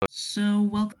So,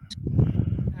 welcome to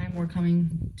the time we're coming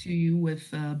to you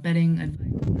with betting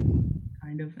advice,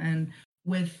 kind of, and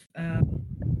with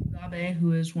Gabe,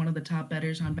 who is one of the top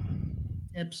bettors on betting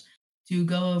tips, to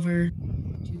go over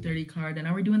 230 card. And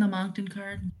are we doing the Moncton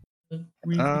card? I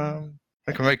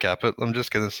can recap it. I'm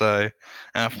just going to say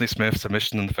Anthony Smith's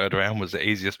submission in the third round was the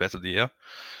easiest bet of the year.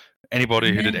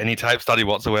 Anybody who did any type study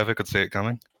whatsoever could see it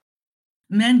coming.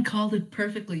 Men called it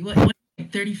perfectly. What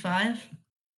 35?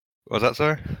 Was that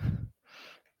so?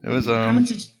 It was How much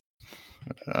did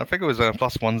I think it was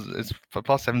plus one. It's for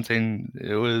plus 17.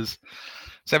 It was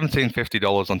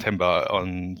 $1,750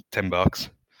 on $10.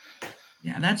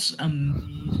 Yeah, that's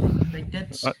amazing. Like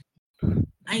that's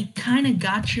I kind of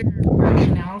got your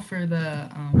rationale for the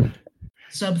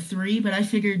sub 3, but I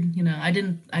figured, I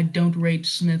don't rate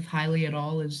Smith highly at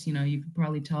all, as you could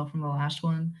probably tell from the last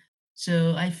one.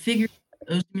 So I figured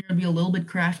Ozdemir would be a little bit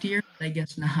craftier, but I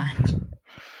guess not.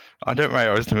 I don't rate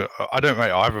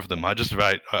either of them. I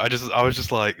was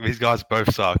just like, these guys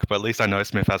both suck, but at least I know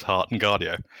Smith has heart and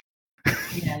cardio.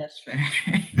 Yeah, that's fair.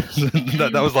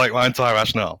 that was like my entire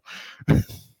rationale.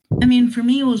 I mean, for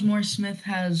me, it was more Smith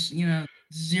has,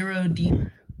 zero deep.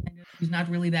 He's not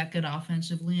really that good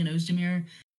offensively, and Ozdemir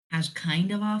has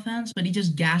kind of offense, but he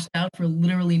just gassed out for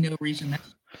literally no reason. That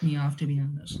pissed me off, to be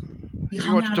honest. He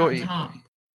hung out on top.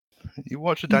 You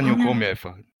watch a Daniel Cormier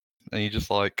fight, and you just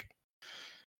like,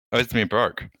 Ozdemir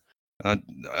broke.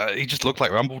 He just looked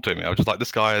like Rumble to me. I was just like,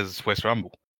 this guy is West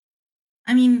Rumble.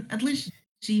 I mean, at least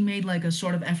he made like a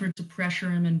sort of effort to pressure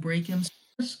him and break him. So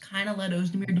just kind of let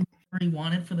Ozdemir do what he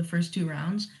wanted for the first 2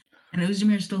 rounds, and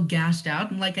Ozdemir still gassed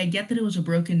out. And like, I get that it was a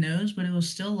broken nose, but it was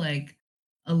still like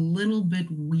a little bit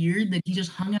weird that he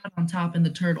just hung out on top in the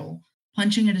turtle,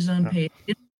 punching at his own pace.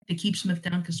 He didn't have to keep Smith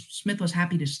down because Smith was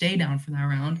happy to stay down for that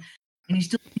round, and he's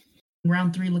still in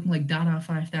round 3 looking like Dada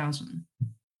 5000.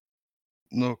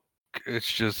 Look, it's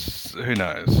just, who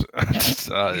knows?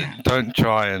 Don't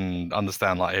try and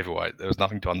understand like heavyweight. There was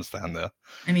nothing to understand there.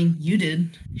 I mean, you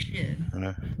did. Shit. I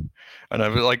know,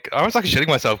 but like, I was like shitting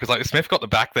myself because like Smith got the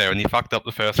back there and he fucked up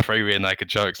the first 3 rear naked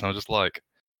chokes, and I was just like,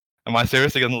 am I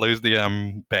seriously going to lose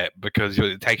the bet because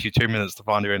it takes you 2 minutes to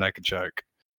find a rear naked choke?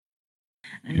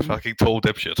 You fucking tall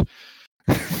dipshit.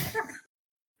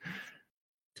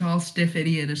 Tall, stiff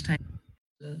idiot, as type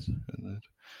says.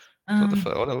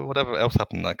 Whatever else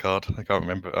happened in that card, I can't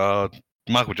remember.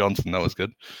 Michael Johnson, that was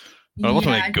good. It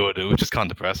wasn't really good. It was just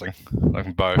kind of depressing,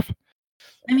 like both.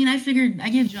 I mean, I figured I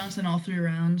gave Johnson all 3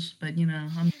 rounds, but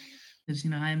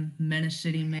I'm Menace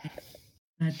City man.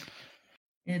 But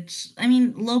I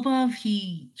mean, Lobov,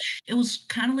 it was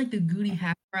kind of like the Goody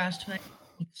Hackbrass fight.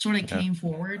 He sort of came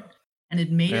forward, and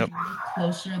it made it look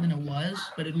closer than it was,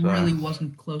 but it really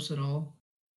wasn't close at all.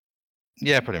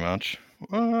 Yeah, pretty much.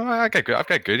 I've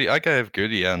got Goody. I gave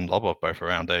Goody and Lobov both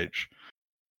around each.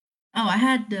 Oh, I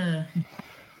had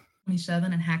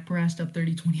 27 and Hackbrass up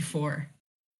 30-24.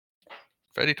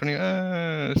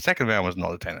 30-20. Second round was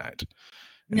not a 10-8.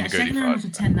 Yeah, second round was a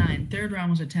 10-9. Third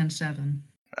round was a 10-7.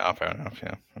 Oh, fair enough.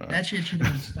 Yeah. That shit should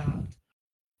have been stopped.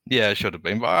 Yeah, it should have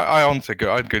been. But I honestly,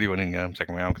 I had Goody winning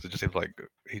second round because it just seemed like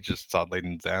he just started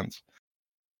leading the dance.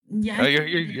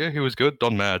 Yeah. He was good.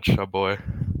 Don Madge, our boy.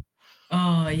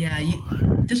 Oh yeah,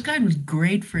 this guy was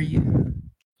great for you.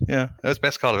 Yeah, that was the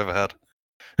best card I've ever had.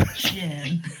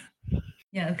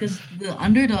 Yeah, because the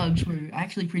underdogs were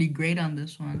actually pretty great on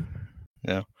this one.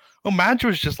 Yeah. Well, Madge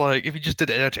was just like, if you just did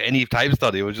it to any tape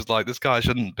study, it was just like, this guy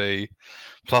shouldn't be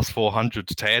plus 400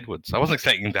 to Edwards. I wasn't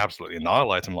expecting him to absolutely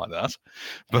annihilate him like that.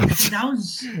 But that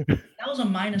was a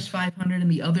minus 500 in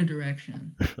the other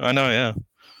direction. I know, yeah.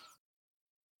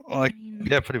 Like,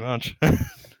 yeah, pretty much.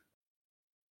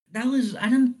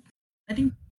 I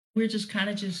think we're just kind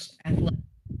of just athletic.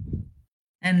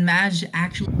 And Madge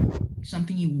actually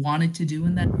something he wanted to do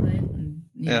in that fight. And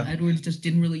Edwards just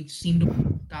didn't really seem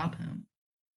to stop him.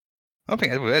 I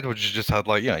think Edwards just had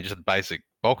he just had basic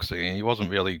boxing. He wasn't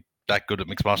really that good at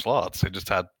mixed martial arts. He just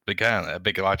had a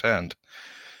big right hand.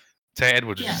 Tay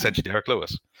Edwards is essentially Derek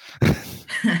Lewis.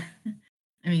 I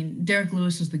mean, Derek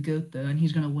Lewis is the GOAT though, and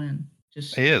he's gonna win.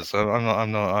 He is.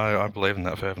 I believe in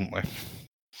that fervently.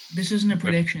 This isn't a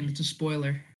prediction; it's a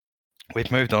spoiler. We've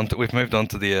moved on to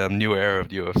the new era of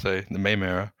the UFC, the meme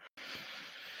era.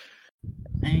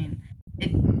 I mean,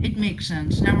 it makes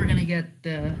sense. Now we're gonna get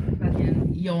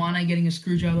fucking Joanna getting a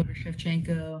screw job over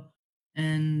Shevchenko,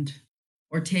 and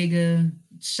Ortega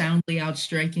soundly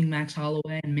outstriking Max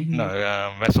Holloway and making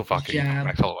Wrestle fucking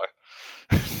Max Holloway.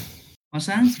 What's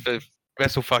that?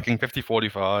 Wrestle fucking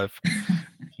 50-45,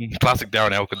 classic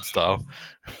Darren Elkins style.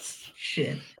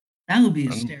 Shit, that would be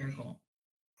hysterical.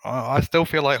 I still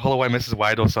feel like Holloway misses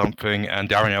Wade or something, and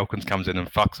Darren Elkins comes in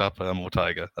and fucks up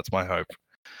Ortega. That's my hope.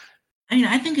 I mean,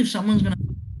 I think if someone's gonna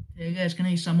Ortega, it's gonna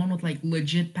be someone with like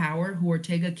legit power who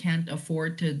Ortega can't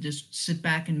afford to just sit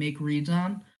back and make reads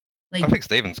on. I Like, think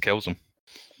Stevens kills him.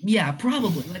 yeah,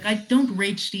 probably. Like, I don't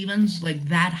rate Stevens like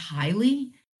that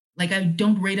highly. Like, I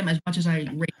don't rate him as much as I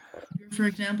rate Edgar, for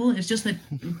example. It's just that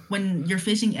when you're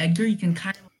facing Edgar, you can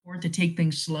kind of afford to take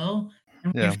things slow,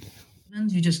 and when Yeah. you're facing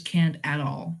Stevens, you just can't at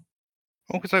all.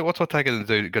 Well, because like, what's Ortega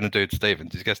going to do to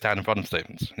Stevens? He's going to stand in front of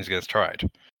Stevens. He's going to trade.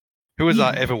 Who has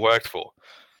Yeah, that ever worked for?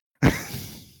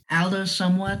 Aldo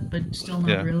somewhat, but still not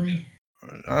Yeah. really.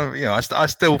 I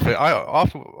still think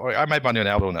I made money on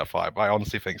Aldo in that fight, but I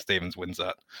honestly think Stevens wins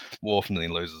that more often than he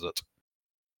loses it.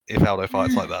 If Aldo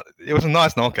fights like that, it was a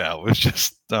nice knockout. It was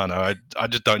just I don't know. I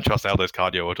just don't trust Aldo's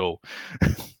cardio at all.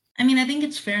 I mean, I think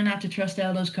it's fair not to trust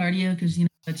Aldo's cardio because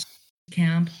it's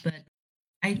camp, but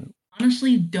I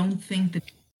honestly don't think that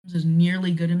Stevens is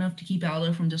nearly good enough to keep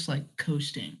Aldo from just like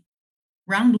coasting.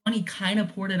 Round one, he kind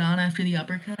of poured it on after the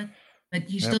uppercut, but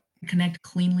he still didn't connect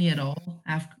cleanly at all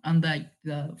after on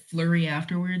the flurry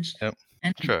afterwards. Yep.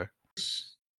 And True.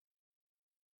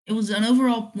 it was an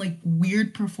overall like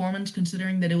weird performance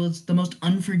considering that it was the most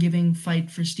unforgiving fight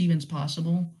for Stevens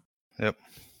possible. Yep.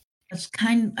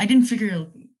 I didn't figure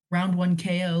round one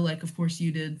KO like of course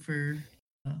you did for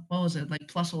what was it like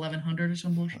plus 1100 or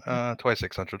some bullshit.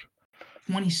 2600.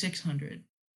 2600.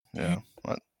 Yeah.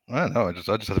 I don't know. I just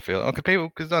had a feel. Okay, people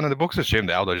because I know the books assume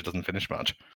that Aldo just doesn't finish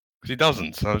much because he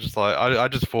doesn't. So I was just like I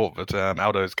just thought that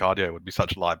Aldo's cardio would be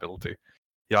such a liability.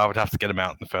 Yeah, I would have to get him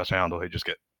out in the first round, or he'd just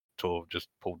get sort of just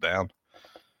pulled down.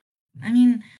 I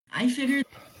mean, I figured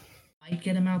I might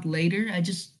get him out later. I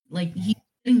just like he's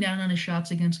sitting down on his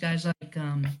shots against guys like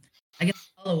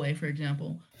against Holloway, for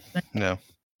example. But Yeah.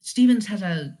 Stevens has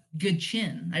a good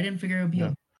chin. I didn't figure it would be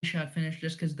Yeah. a shot finish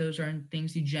just because those aren't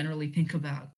things you generally think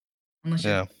about unless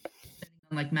you're Yeah. sitting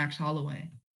on like Max Holloway.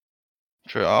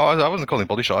 True. I wasn't calling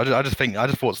body shot. I just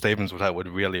thought Stevens would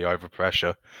really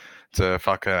overpressure to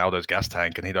fuck Aldo's gas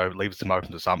tank, and he leaves him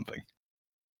open to something.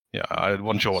 Yeah, I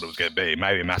wasn't sure what it was going to be.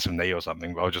 Maybe a massive knee or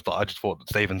something. But I just thought that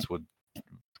Stevens would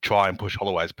try and push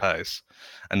Holloway's pace,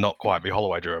 and not quite be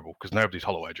Holloway durable because nobody's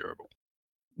Holloway durable.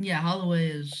 Yeah,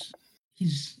 Holloway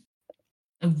he's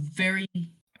a very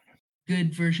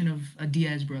good version of a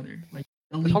Diaz brother. Like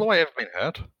Has Holloway ever been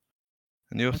hurt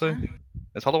in the What's that? UFC?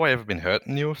 Has Holloway ever been hurt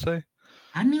in the UFC?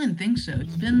 I don't even think so.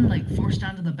 He's been like forced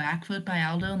onto the back foot by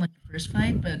Aldo in like the first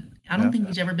fight, but I don't think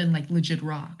he's ever been like legit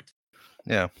rocked.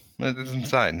 Yeah, it's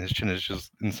insane. His chin is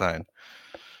just insane.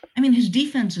 I mean, his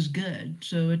defense is good,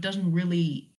 so it doesn't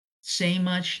really say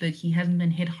much that he hasn't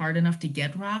been hit hard enough to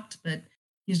get rocked, but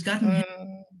he's gotten hit.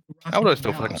 Aldo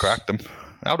still fucking cracked him.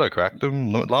 Aldo cracked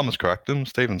him. Lamas cracked him.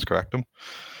 Stevens cracked him.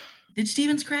 Did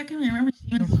Stevens crack him? I remember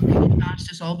Stevens' shots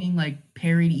just all being like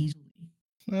parried easily.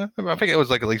 Yeah, I think it was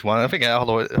like at least one. I think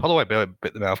Holloway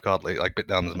bit the mouth guard, like bit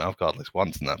down his mouth guard at least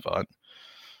once in that fight.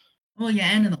 Well, yeah,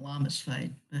 and in the Lamas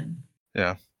fight, but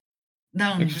yeah,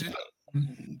 that one.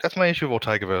 That's my issue with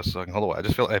Ortega versus Holloway. I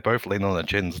just feel like they both lean on their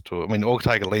chins. I mean,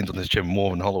 Ortega leans on his chin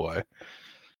more than Holloway.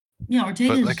 Yeah,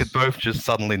 Ortega. But they could both just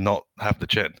suddenly not have the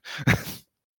chin.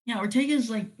 Yeah, Ortega's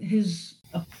like his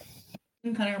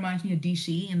kind of reminds me of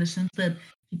DC in the sense that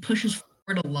he pushes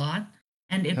forward a lot,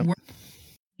 and it works.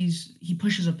 He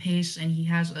pushes a pace and he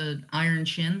has an iron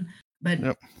chin, but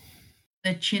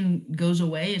that chin goes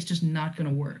away. It's just not going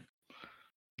to work.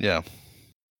 Yeah.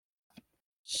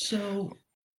 So,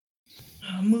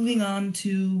 moving on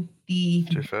to the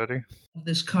 230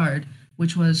 this card,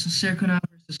 which was Serkinov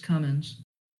versus Cummins.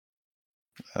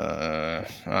 I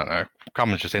don't know.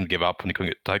 Cummins just seemed to give up when he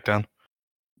couldn't get the takedown.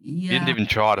 Yeah. He didn't even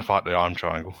try to fight the arm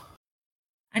triangle.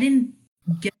 I didn't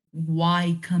get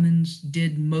why Cummins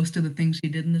did most of the things he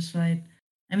did in this fight.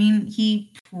 I mean,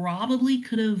 he probably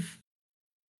could have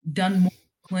done more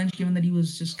clinch given that he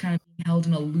was just kind of being held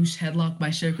in a loose headlock by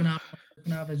Serkinov.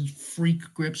 Serkinov has freak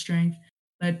grip strength.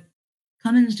 But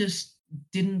Cummins just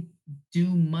didn't do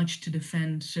much to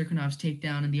defend Serkinov's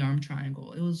takedown in the arm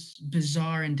triangle. It was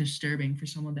bizarre and disturbing for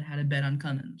someone that had a bet on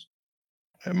Cummins.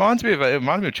 It reminds me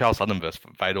of Charles Sutton versus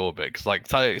Fedor a bit, because like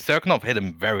Serkinov hit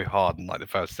him very hard in like the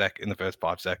first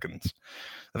 5 seconds.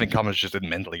 I think Cummins just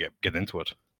didn't mentally get into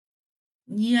it.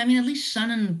 Yeah, I mean, at least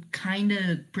Sutton kind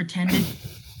of pretended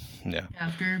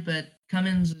after, but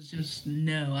Cummins is just,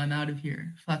 no, I'm out of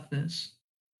here. Fuck this.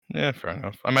 Yeah, fair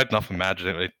enough. I made enough of Madge,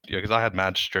 because I had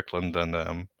Madge, Strickland,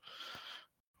 and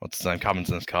what's his name, Cummins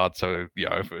in his card. So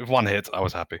if one hits, I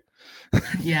was happy.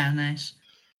 Yeah, nice.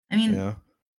 I mean,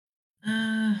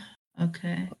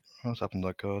 okay. What's happened to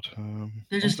that card?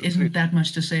 There just isn't that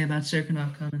much to say about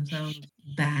Serkinov Cummins. That one was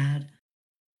bad.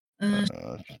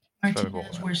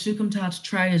 Martinez, where Sukumtats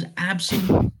tried his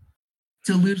absolute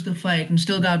to lose the fight and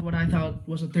still got what I thought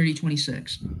was a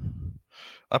 30-26.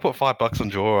 I put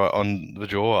 $5 on the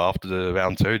draw after the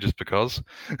round 2 just because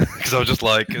I was just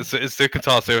like, is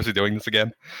Sukumtats seriously doing this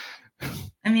again?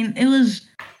 I mean,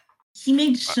 he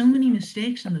made so many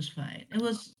mistakes in this fight.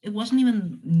 It wasn't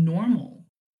even normal.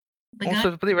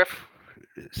 Also,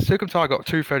 Sukumtats got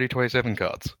 2 30-27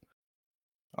 cards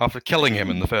after killing him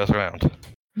in the first round.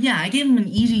 Yeah, I gave him an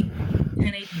easy 10-8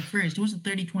 in the first. It was a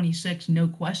 30-26, no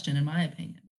question, in my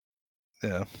opinion.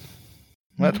 Yeah.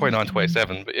 Well,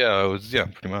 29-27, but yeah, it was,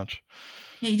 pretty much.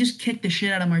 Yeah, he just kicked the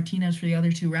shit out of Martinez for the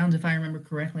other 2 rounds, if I remember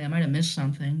correctly. I might have missed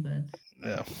something, but...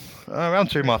 Yeah. Round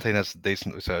 2, Martinez,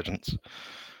 decent resurgence.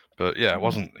 But yeah, it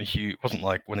wasn't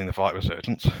like winning the fight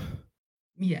resurgence.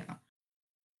 Yeah.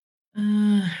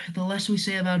 The less we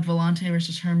say about Volante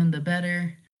versus Herman, the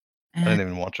better. And I didn't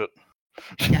even watch it.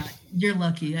 Yeah, you're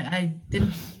lucky. I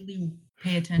didn't really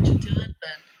pay attention to it,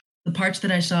 but the parts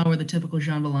that I saw were the typical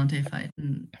Jean Volante fight.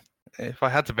 And if I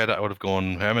had to bet it, I would have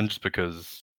gone Herman just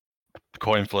because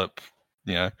coin flip,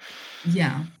 Yeah.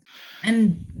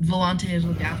 And Volante has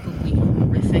looked absolutely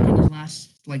horrific in his last,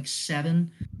 7.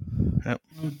 Yep.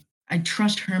 I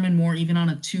trust Herman more even on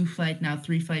a 2-fight, now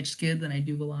 3-fight skid than I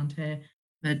do Volante.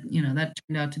 But, that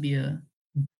turned out to be a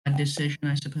bad decision,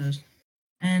 I suppose.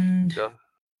 And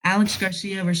Alex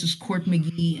Garcia versus Court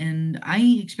McGee, and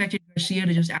I expected Garcia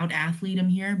to just out-athlete him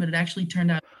here, but it actually turned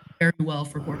out very well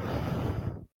for Court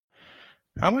McGee.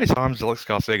 How many times is Alex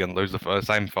Garcia going to lose the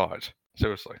same fight?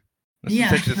 Seriously.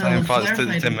 This is the same fight as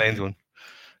the Tim Maines one.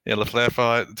 Yeah, LaFleur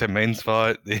fight, the Tim Maines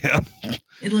fight. Yeah.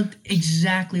 It looked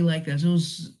exactly like this. It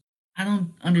was... I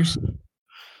don't understand.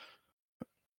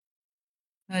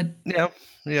 Yeah,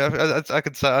 I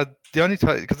could say the only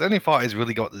time, because the only fight he's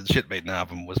really got the shit beaten out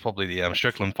of him was probably the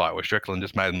Strickland fight, where Strickland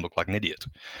just made him look like an idiot.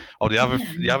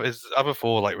 His other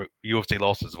 4 UFC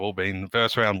losses have all been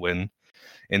first round win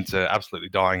into absolutely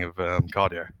dying of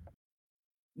cardio.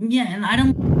 Yeah, and I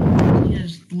don't think he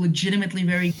is legitimately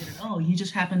very good at all. He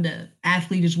just happened to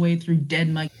athlete his way through dead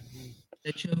Mike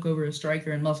to choke over a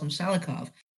striker and Muslim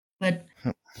Salikov. But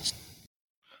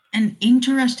an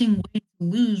interesting way to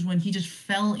lose when he just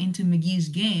fell into McGee's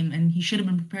game, and he should have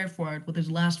been prepared for it with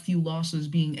his last few losses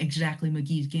being exactly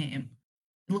McGee's game.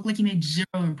 It looked like he made 0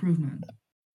 improvement.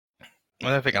 I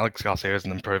don't think Alex Garcia is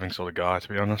an improving sort of guy, to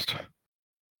be honest.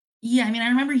 Yeah, I mean, I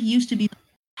remember he used to be the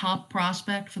top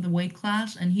prospect for the weight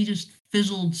class, and he just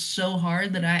fizzled so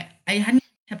hard that I hadn't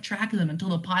kept track of him until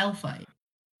the Pile fight.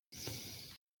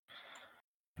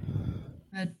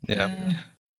 But,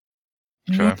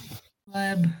 sure.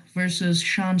 Taleb versus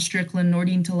Sean Strickland,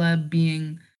 Nordine Taleb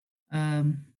being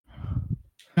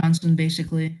Johnson,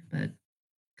 basically, but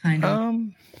kind of.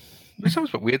 This was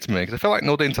a bit weird to me, because I felt like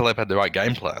Nordine Taleb had the right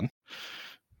game plan.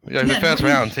 The first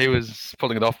round, he was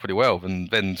pulling it off pretty well, and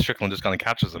then Strickland just kind of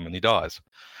catches him and he dies.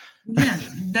 Yeah,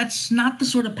 that's not the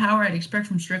sort of power I'd expect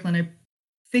from Strickland. I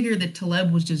figured that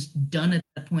Taleb was just done at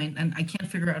that point, and I can't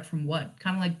figure out from what.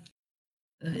 Kind of like,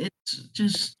 it's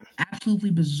just absolutely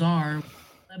bizarre.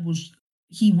 Taleb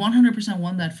he 100%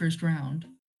 won that first round.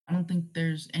 I don't think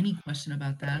there's any question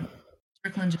about that.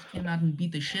 Strickland just came out and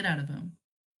beat the shit out of him.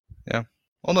 Yeah.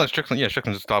 Well, no, Strickland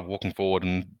just started walking forward,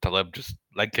 and Taleb just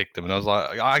leg kicked him. And I was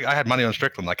like, I had money on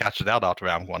Strickland. I cashed it out after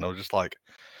round 1. I was just like,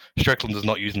 Strickland is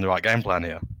not using the right game plan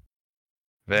here.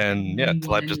 Then,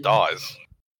 Taleb just dies.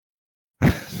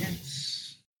 I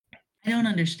don't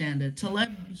understand it. Taleb,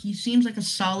 he seems like a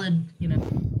solid,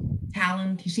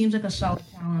 talent. He seems like a solid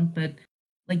talent, but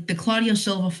like the Claudio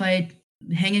Silva fight,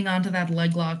 hanging on to that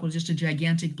leg lock was just a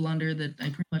gigantic blunder that I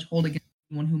pretty much hold against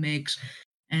anyone who makes.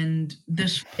 And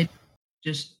this fight,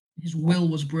 just his will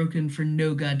was broken for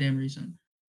no goddamn reason.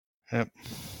 Yep.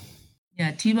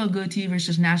 Yeah, Thibaut Gauthier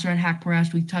versus Nasrat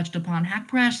Haqparast, we touched upon.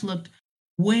 Haqparast looked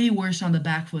way worse on the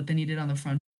back foot than he did on the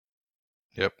front.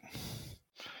 Yep.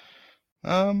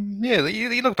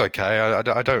 He looked okay. I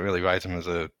don't really rate him as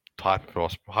a hyper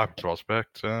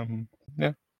prospect.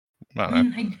 Yeah. I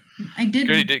don't know. I did.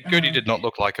 Goody did not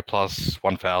look like a plus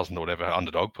 1,000 or whatever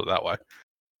underdog, put it that way.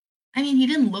 I mean, he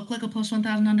didn't look like a plus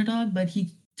 1,000 underdog, but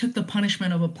he took the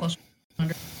punishment of a plus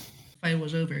 100 fight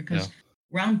was over, because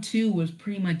round 2 was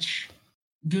pretty much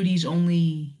Goody's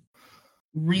only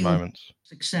real moments.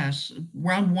 Success.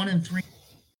 Round 1 and 3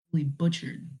 really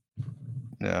butchered.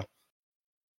 Yeah.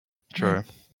 True.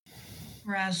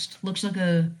 Haqparast looks like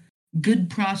a good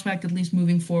prospect, at least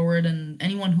moving forward, and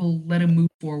anyone who'll let him move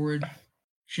forward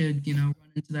should, run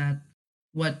into that,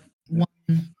 what one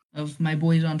of my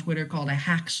boys on Twitter called a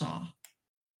hacksaw.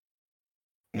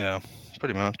 Yeah,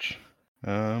 pretty much.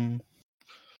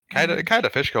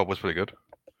 Kaida Fish Gold was pretty good.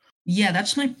 Yeah,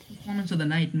 that's my performance of the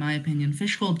night, in my opinion.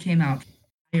 Fishgold came out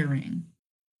firing.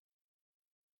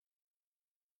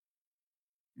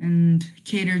 And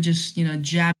Cater just,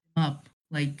 jabbed him up.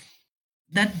 Like,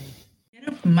 that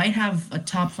getup might have a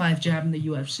top 5 jab in the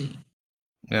UFC.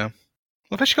 Yeah.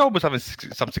 Well, Fish Gold was having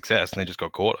some success, and they just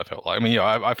got caught. I felt like. I mean,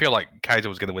 I feel like Kaiser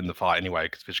was going to win the fight anyway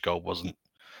because Fish Gold wasn't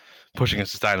pushing a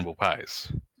sustainable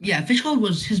pace. Yeah,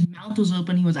 Fishgold his mouth was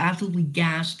open. He was absolutely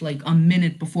gassed like a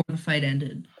minute before the fight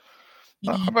ended.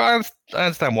 But I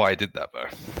understand why he did that, though.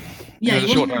 Yeah, It was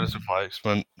he a short wasn't. notice of fight.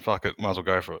 Went, fuck it, might as well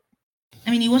go for it. I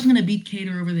mean, he wasn't gonna beat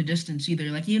Cater over the distance either.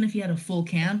 Like even if he had a full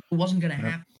camp, it wasn't gonna Yep.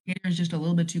 happen. Cater is just a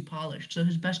little bit too polished. So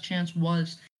his best chance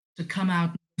was to come out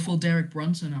and go full Derek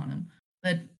Brunson on him.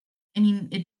 But I mean,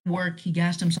 it didn't work. He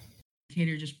gassed himself.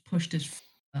 Cater just pushed the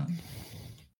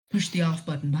off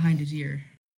button behind his ear.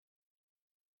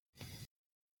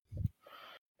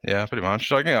 Yeah, pretty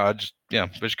much. Like,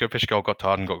 Fish Gold got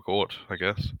tired and got caught, I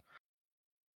guess.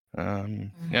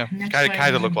 Yeah,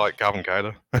 Kaiser looked like Calvin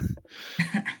Kaiser.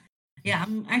 Yeah,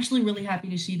 I'm actually really happy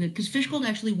to see that because Fishgold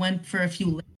actually went for a few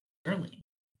legs early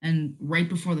and right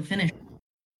before the finish.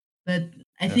 But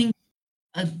I think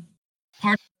a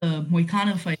part of the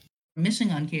Moicano fight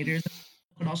missing on Cater is that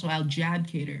could also out jab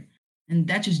Cater, and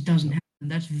that just doesn't happen.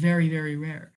 That's very, very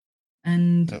rare.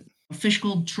 And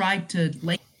Fishgold tried to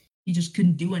he just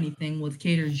couldn't do anything with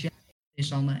Cater's jab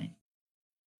face all night.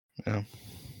 Yeah.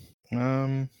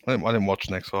 I didn't watch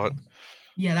the next fight.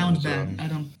 Yeah, that one's bad. I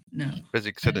don't know.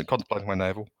 Busy contemplating my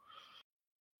navel.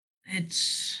 I'm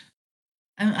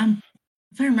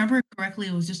if I remember correctly,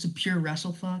 it was just a pure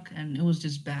wrestle fuck, and it was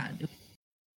just bad.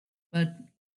 But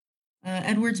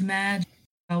Edwards match,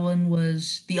 that one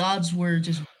was the odds were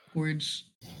just backwards.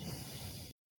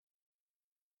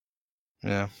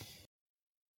 Yeah.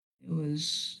 It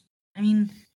was. I mean,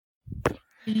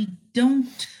 I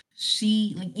don't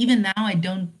see even now. I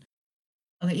don't.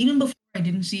 Okay, even before I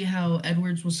didn't see how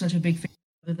Edwards was such a big fan,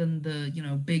 other than the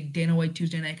big Dana White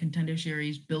Tuesday Night Contender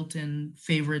Series built-in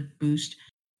favorite boost,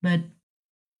 but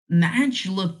match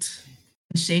looked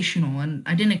sensational, and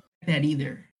I didn't expect that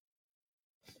either.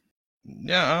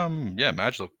 Yeah,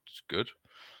 Madge looked good.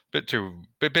 Bit too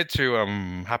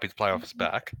happy to play off his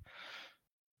back.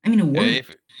 I mean, it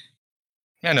worked.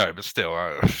 Yeah, no, but still,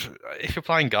 if you're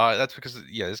playing guard, that's because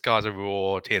this guy's a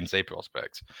raw TNC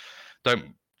prospect.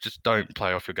 Don't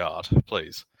play off your guard,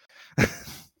 please.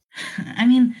 I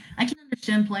mean, I can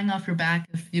understand playing off your back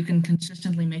if you can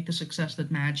consistently make the success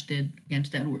that Madge did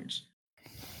against Edwards.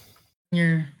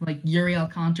 You're like Yuri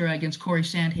Alcantara against Corey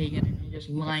Sandhagen, and you're just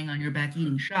lying on your back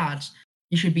eating shots.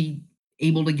 You should be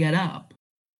able to get up.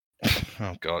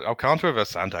 Oh god, Alcantara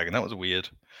versus Sandhagen, that was weird.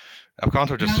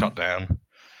 Alcantara just shut down.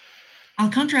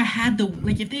 Alcantara had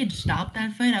if they had stopped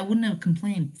that fight, I wouldn't have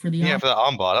complained for the for that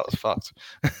armbar, that was fucked.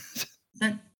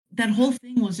 that whole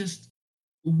thing was just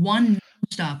one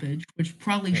stoppage, which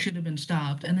probably should have been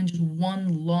stopped, and then just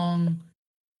one long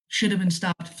should have been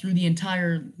stopped through the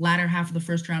entire latter half of the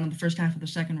first round and the first half of the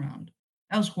second round.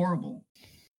 That was horrible.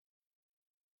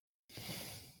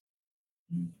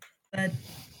 But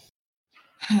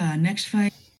next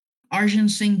fight, Arjun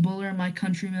Singh Bhullar, my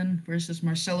countryman, versus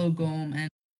Marcelo Golm, and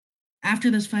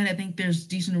after this fight, I think there's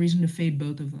decent reason to fade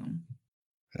both of them.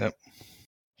 Yep,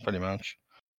 pretty much.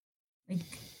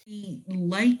 He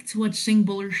liked what Singh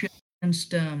Bhullar showed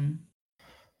against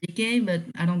Enrique, but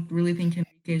I don't really think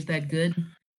Enrique is that good.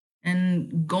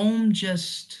 And Golm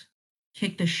just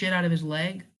kicked the shit out of his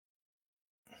leg.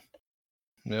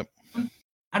 Yep.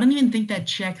 I don't even think that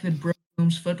check that broke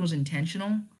Golm's foot was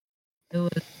intentional.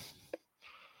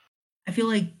 I feel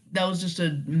like that was just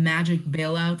a magic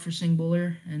bailout for Singh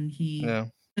Bhullar, and he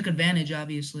took advantage,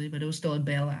 obviously, but it was still a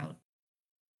bailout.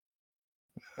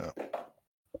 Yeah.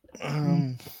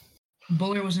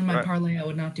 Bhullar was in my parlay. I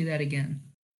would not do that again.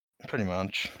 Pretty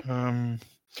much.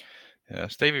 Yeah,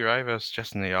 Stevie Ray versus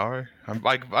Justin Yaro.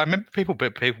 I remember people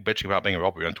bitching about being a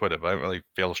robbery on Twitter, but I don't really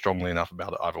feel strongly enough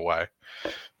about it either way.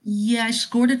 Yeah, I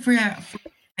scored it for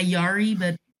Yari,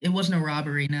 but it wasn't a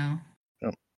robbery. No.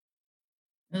 Yep.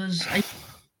 I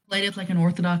played it like an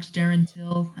orthodox Darren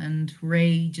Till, and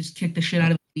Ray just kicked the shit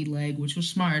out of the lead leg, which was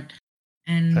smart.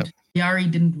 And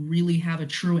Yari didn't really have a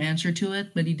true answer to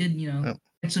it, but he did,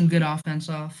 get some good offense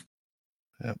off.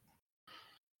 Yep.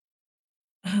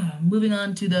 Moving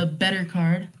on to the better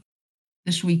card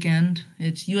this weekend.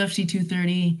 It's UFC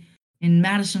 230 in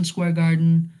Madison Square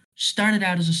Garden. Started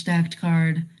out as a stacked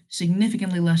card,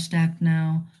 significantly less stacked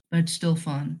now, but still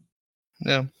fun.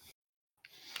 Yeah.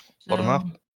 Bottom up.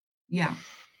 Yeah.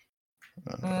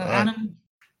 Adam,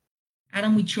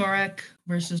 Adam Wieczorek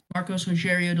versus Marcos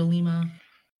Rogerio de Lima.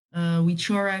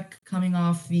 Wieczorek coming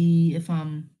off the, if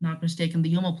I'm not mistaken,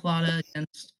 the omoplata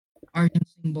against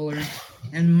Argentine Buller.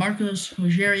 And Marcos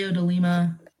Rogerio de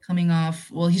Lima coming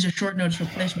off, well, he's a short notice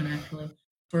replacement actually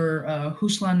for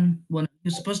Ruslan. Well, he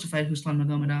was supposed to fight Ruslan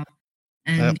Magomedov,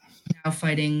 and Yep. now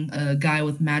fighting a guy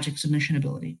with magic submission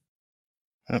ability.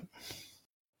 Yep.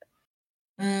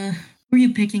 Who are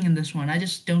you picking in this one? I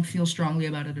just don't feel strongly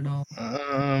about it at all.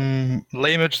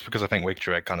 Lima, just because I think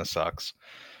Wieczorek kind of sucks.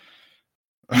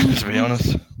 I mean, to be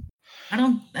honest.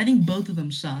 I think both of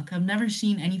them suck. I've never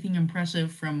seen anything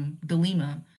impressive from De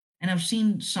Lima, and I've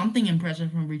seen something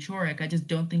impressive from Wieczorek. I just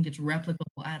don't think it's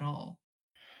replicable at all.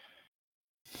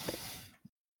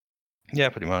 Yeah,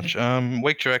 pretty much.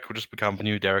 Wieczorek will just become the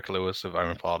new Derek Lewis of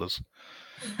omoplatas.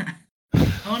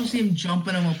 I want to see him jump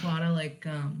in omoplata like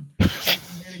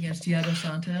did against Thiago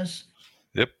Santos.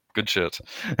 Yep, good shit.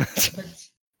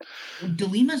 But De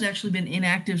Lima's actually been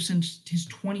inactive since his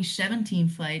 2017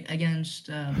 fight against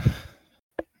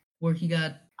where he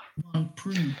got Von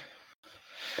Prue.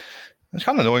 It's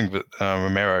kind of annoying that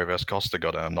Romero versus Costa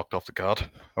got knocked off the card.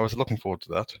 I was looking forward to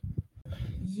that.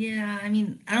 Yeah, I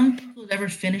mean, I don't think it was ever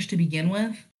finished to begin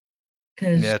with.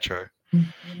 Because true.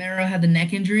 Romero had the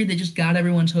neck injury. They just got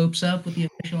everyone's hopes up with the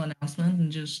official announcement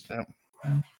and just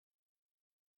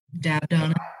dabbed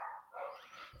on it.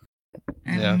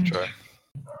 And true.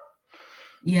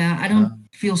 Yeah, I don't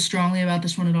feel strongly about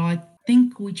this one at all. I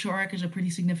think Wieczorek is a pretty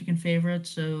significant favorite,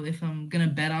 so if I'm gonna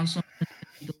bet on something,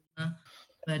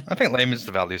 but I think Lima's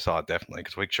the value side definitely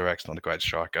because Wieczorek's not a great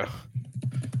striker.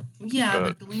 Yeah,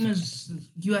 but De Lima's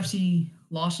UFC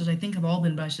losses, I think, have all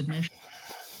been by submission.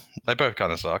 They both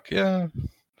kind of suck. Yeah,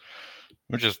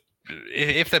 which is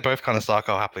if they both kind of suck,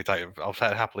 I'll happily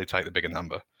take the bigger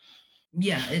number.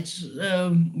 Yeah, it's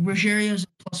Rogerio's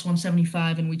plus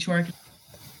 175 and Wieczorek.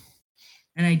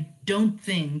 And I don't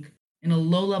think in a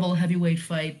low-level heavyweight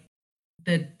fight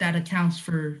that accounts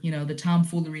for, the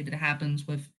tomfoolery that happens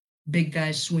with big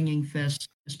guys swinging fists,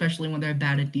 especially when they're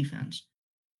bad at defense.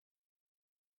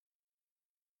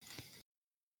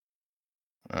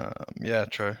 Yeah,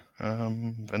 true.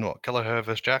 Then what? Kelleher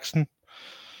versus Jackson?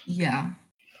 Yeah.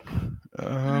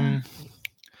 I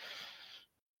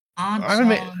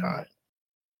Odds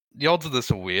the odds of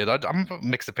this are weird. I'm of a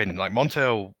mixed opinion. Like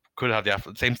Moncton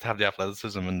seems to have the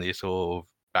athleticism and the sort of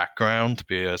background to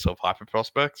be a sort of hyper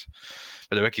prospect,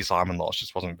 but the Ricky Simon loss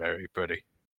just wasn't very pretty.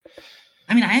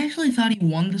 I mean, I actually thought he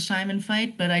won the Simon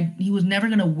fight, but he was never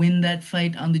going to win that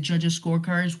fight on the judges'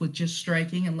 scorecards with just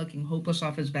striking and looking hopeless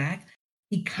off his back.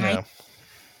 He kind of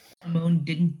Simone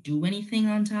didn't do anything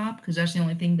on top because that's the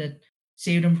only thing that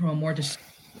saved him from a more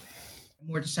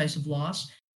decisive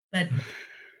loss. But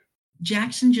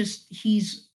Jackson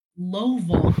he's low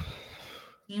vol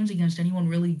teams against anyone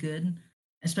really good,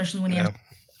 especially when he has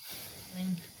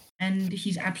and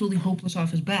he's absolutely hopeless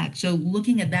off his back. So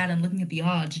looking at that and looking at the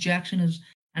odds, Jackson is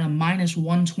at a minus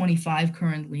 125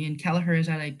 currently, and Kelleher is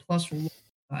at a plus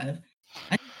 105.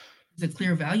 I think it's a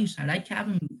clear value side. I'd cap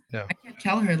him. Yeah. I cap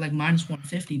Kelleher at like minus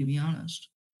 150 to be honest.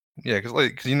 Yeah, because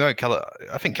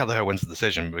I think Kelleher wins the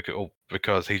decision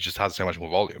because he just has so much more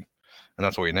volume, and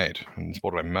that's all you need in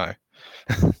sport of MMA.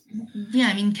 Yeah,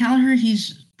 I mean Kelleher,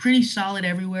 he's pretty solid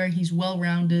everywhere. He's well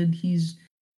rounded. He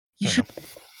should.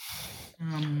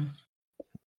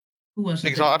 Who was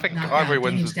it? I think either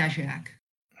wins.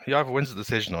 He either wins the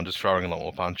decision on just throwing a lot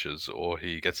more punches, or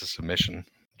he gets a submission.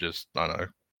 Just I don't know.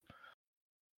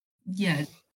 Yeah,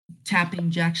 tapping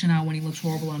Jackson out when he looks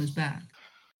horrible on his back.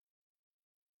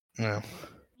 Yeah.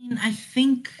 I mean, I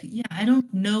think, I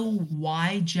don't know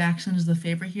why Jackson is the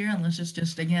favorite here, unless it's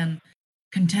just, again,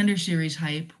 contender series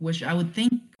hype, which I would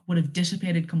think would have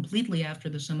dissipated completely after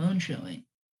the Simone showing.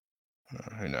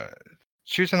 Who knows?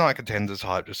 Tuesday night contenders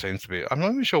hype just seems to be. I'm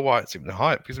not even sure why it's even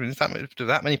hype because do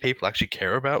that many people actually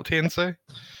care about TNC?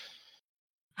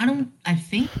 I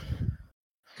think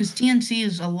because TNC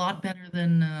is a lot better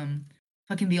than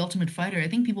fucking The Ultimate Fighter. I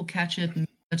think people catch it, and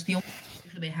that's the only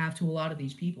exposure they have to a lot of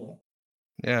these people.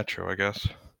 Yeah, true, I guess.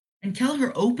 And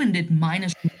Kelleher opened at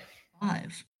minus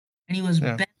 5, and he was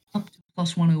bet up to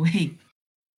plus 108.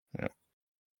 Yeah.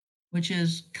 Which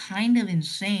is kind of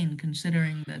insane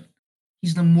considering that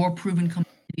he's the more proven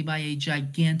commodity by a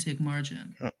gigantic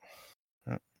margin.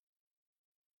 Yeah.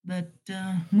 But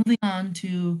moving on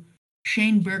to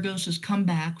Shane Burgos'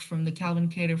 comeback from the Calvin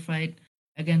Kattar fight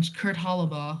against Kurt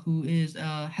Hollabaugh, who is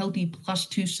a healthy plus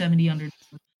 270 underdog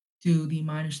to the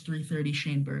minus 330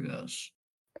 Shane Burgos.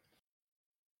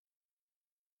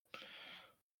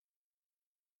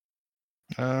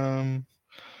 I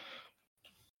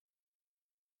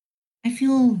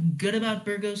feel good about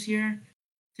Burgos here.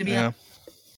 to be Yeah,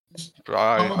 honest.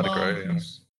 I'd Alaba, agree.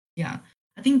 yeah.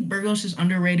 I think Burgos is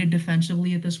underrated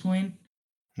defensively at this point.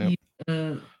 Yep. He,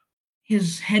 uh,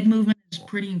 his head movement is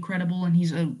pretty incredible, and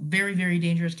he's a very, very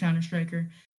dangerous counter striker.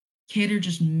 Cater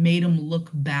just made him look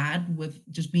bad with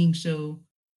just being so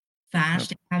Yep.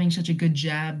 fast, and having such a good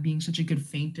jab, being such a good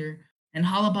feinter. And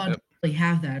Halaba doesn't Yep. really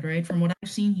have that, right? From what I've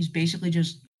seen, he's basically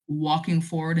just walking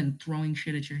forward and throwing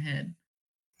shit at your head.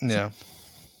 So Yeah.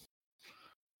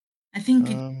 I think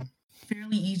it's Um,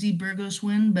 fairly easy Burgos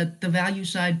win, but the value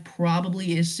side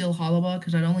probably is still Halaba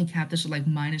because I'd only cap this at like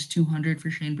minus 200 for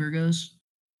Shane Burgos.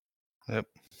 yep.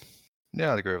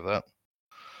 Yeah, I'd agree with that.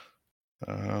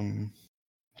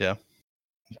 Yeah.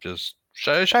 Just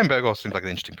Shane Burgos seems like an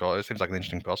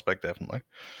interesting prospect, definitely.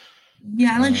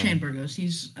 Yeah, I like Shane Burgos.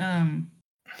 He's The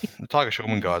Tiger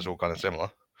Schulman guys are all kind of similar.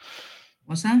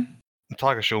 what's that? The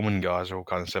Tiger Schulman guys are all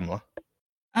kind of similar.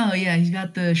 Oh yeah, he's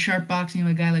got the sharp boxing of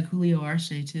a guy like Julio Arce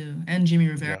too, and Jimmy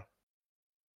Rivera.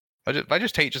 Yeah. They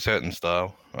just teach a certain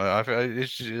style. They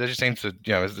just seem to,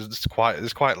 there's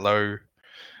quite low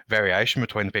variation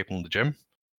between the people in the gym.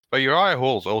 But Uriah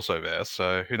Hall's also there,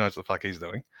 so who knows what the fuck he's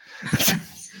doing.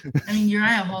 I mean,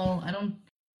 Uriah Hall. I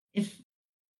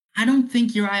don't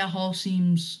think Uriah Hall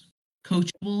seems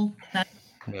coachable.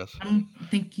 Yes. I don't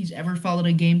think he's ever followed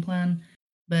a game plan.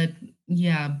 But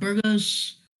yeah,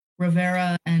 Burgos,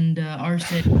 Rivera, and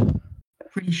Arce,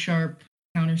 pretty sharp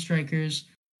counter strikers,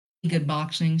 good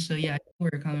boxing. So yeah, I see where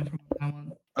you're coming from on that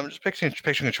one. I'm just picturing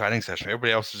a training session.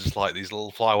 Everybody else is just like these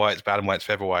little flyweights, bantamweights,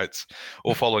 featherweights,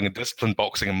 all following a disciplined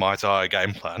boxing and Muay Thai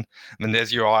game plan. And then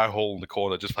there's Uriah Hall in the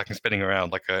corner, just fucking spinning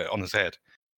around like on his head.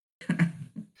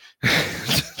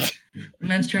 The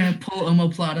man's trying to pull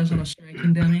omoplatas on a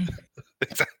striking dummy.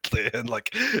 Exactly, and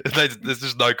like there's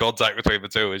just no contact between the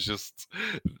two. It's just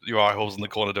Uriah Hall's in the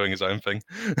corner doing his own thing.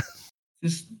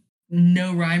 Just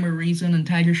no rhyme or reason, and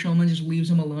Tiger Shulman just leaves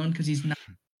him alone because he's not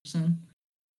a person.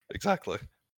 Exactly,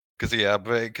 pretty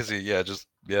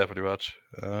much.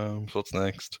 So what's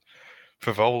next?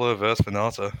 Favola versus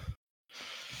Venata.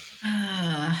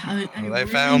 I They really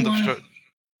found want to.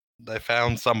 they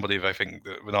found somebody they think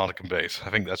that Venata can beat. I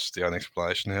think that's just the only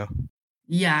explanation here.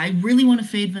 Yeah, I really want to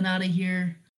fade Venata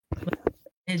here, but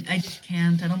I just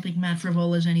can't. I don't think Matt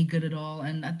Frivola is any good at all,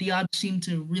 and the odds seem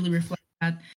to really reflect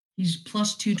that. He's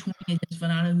plus 220 against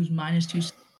Venata, who's minus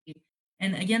 260.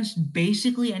 And against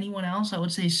basically anyone else, I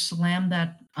would say slam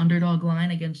that underdog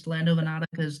line against Lando Venata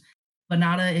because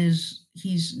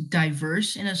he's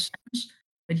diverse in a sense,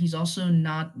 but he's also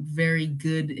not very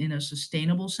good in a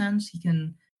sustainable sense. He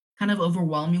can kind of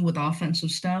overwhelm you with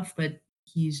offensive stuff, but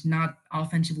he's not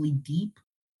offensively deep.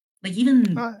 Like even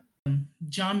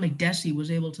John McDessie was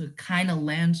able to kind of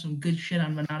land some good shit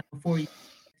on Venata before he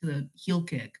to the heel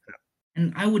kick.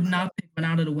 And I would not pick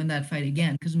Venata to win that fight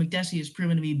again because McDessie has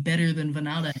proven to be better than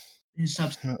Venata in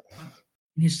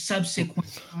his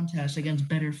subsequent contests against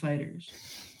better fighters.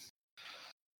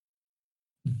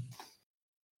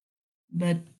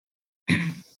 But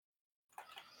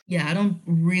yeah, I don't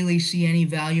really see any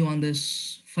value on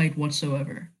this fight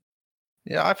whatsoever.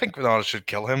 Yeah, I think Venata should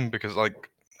kill him because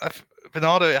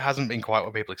Venata hasn't been quite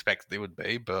what people expected he would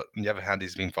be, but on the other hand,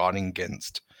 he's been fighting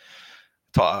against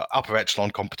upper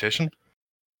echelon competition.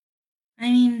 I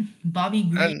mean, Bobby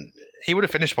Green. And he would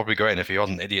have finished Bobby Green if he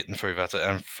wasn't an idiot and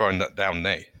thrown that down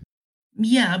knee.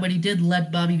 Yeah, but he did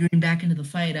let Bobby Green back into the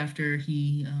fight after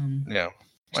he. Yeah,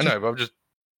 I know,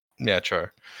 but true.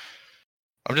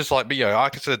 I'm just like, but I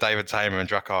consider David Tamer and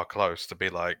Drakkar Close to be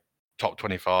like top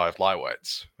 25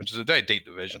 lightweights, which is a very deep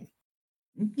division.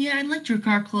 Yeah, I like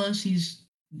Drakkar Close. He's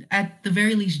at the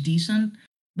very least decent,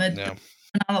 but Yeah.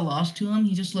 not a loss to him.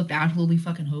 He just looked absolutely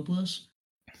fucking hopeless.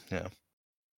 Yeah.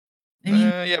 I mean,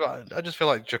 but I just feel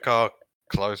like Drakkar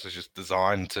Close is just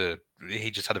designed to. He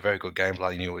just had a very good game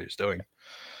plan. He knew what he was doing.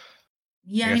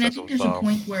 Yeah, I mean, I think there's a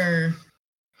point where,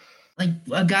 like,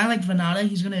 a guy like Venata,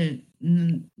 he's gonna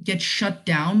get shut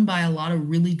down by a lot of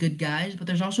really good guys. But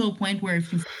there's also a point where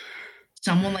if you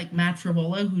someone like Matt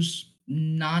Frivola, who's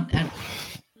not at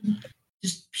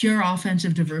just pure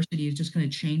offensive diversity, is just gonna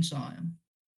chainsaw him.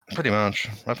 Pretty much.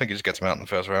 I think he just gets him out in the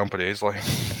first round pretty easily.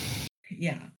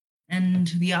 Yeah, and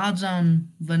the odds on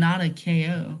Venata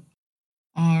KO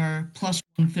are plus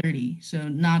 130, so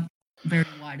not very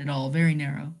wide at all, very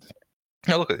narrow.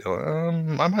 Yeah, look at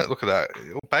I might look at that.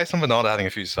 Based on Venata having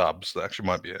a few subs, that actually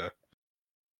might be a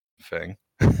thing.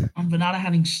 On Venata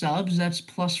having subs, that's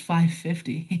plus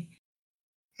 550.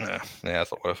 Yeah,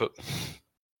 it's not worth it.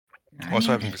 I Also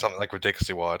mean, hoping for something like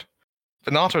ridiculously wide.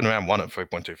 Venata in round 1 at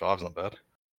 3.25 is not bad.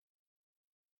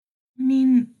 I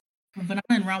mean, Venata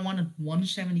in round 1 at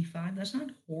 175, that's not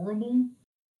horrible,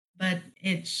 but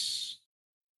it's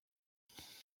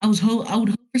I would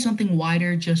hope for something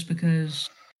wider just because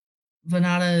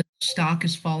Venata's stock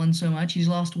has fallen so much. He's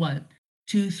lost what,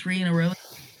 2, 3 in a row.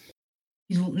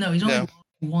 He's only Yeah, lost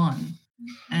one,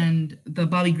 and the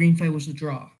Bobby Green fight was the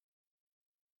draw.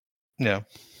 yeah,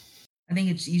 I think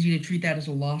it's easy to treat that as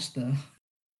a loss, though.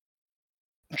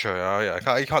 true. Yeah,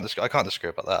 I can't disagree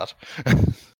about that. I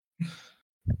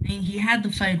mean, he had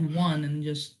the fight won and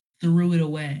just threw it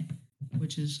away,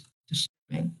 which is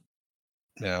disturbing.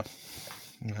 Yeah.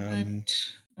 But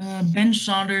Ben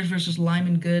Saunders versus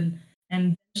Lyman Good,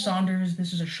 and Ben Saunders,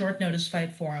 this is a short notice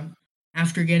fight for him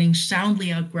after getting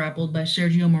soundly outgrappled by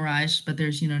Sergio Moraes. But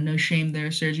there's no shame there.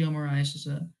 Sergio Moraes is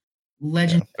a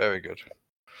legend, Yeah, very good.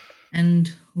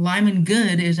 and Lyman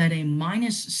Good is at a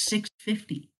minus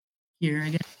 650 here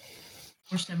against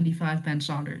 475 Ben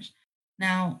Saunders.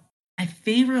 Now, I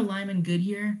favor Lyman Good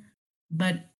here,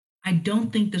 but I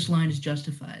don't think this line is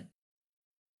justified.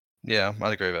 Yeah,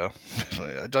 I'd agree there.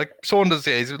 Like Saunders,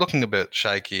 yeah, he's looking a bit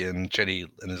shaky and chinny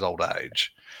in his old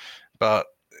age, but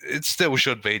it still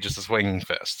should be just a swinging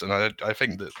fist. And I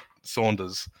think that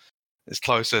Saunders is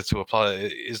closer to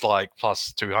is like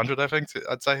plus 200. I think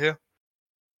I'd say here.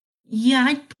 Yeah,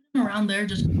 I'd put him around there.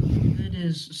 Just Good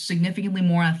is significantly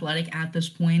more athletic at this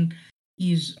point.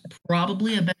 He's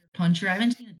probably a better puncher. I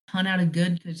haven't seen a ton out of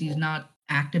Good because he's not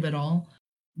active at all.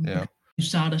 Yeah.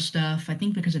 USADA stuff, I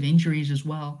think because of injuries as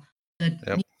well. That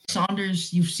Yep.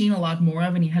 Saunders, you've seen a lot more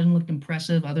of, and he hasn't looked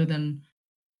impressive other than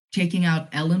taking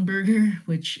out Ellenberger,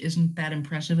 which isn't that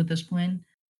impressive at this point.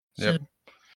 So, Yep.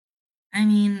 I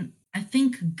mean, I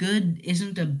think Good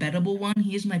isn't a bettable one.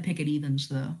 He is my pick at evens,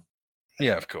 though.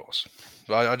 Yeah, of course.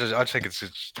 But I think it's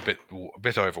just a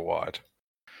bit over wide.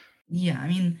 Yeah, I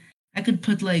mean, I could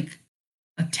put like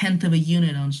a tenth of a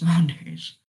unit on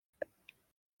Saunders.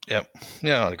 Yep.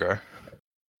 Yeah, I'd agree.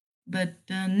 But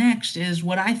next is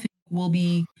what I think will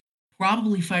be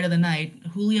probably fight of the night: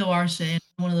 Julio Arce,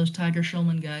 one of those Tiger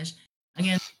Schulman guys,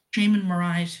 against Shaman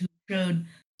Moraes, who showed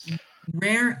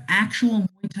rare actual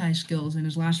Muay Thai skills in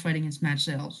his last fight against Matt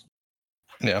Sales.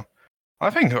 Yeah. I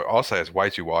think Arce is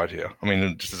way too wide here. I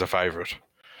mean, just as a favourite.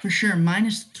 For sure,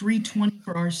 minus 320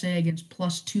 for Arce against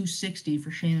plus 260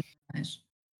 for Shaman Moraes.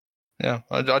 Yeah,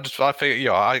 I figure,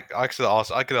 yeah, I could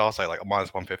also like a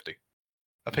minus 150.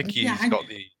 I think Yeah, he's got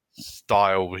the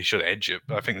style. He should edge it,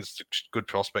 but I think it's a good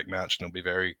prospect match, and it'll be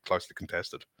very closely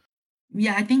contested.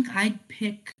 I think I'd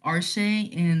pick Arce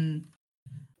in.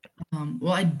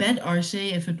 Well, I'd bet Arce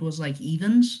if it was like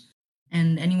evens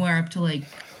and anywhere up to like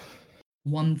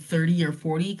 130 or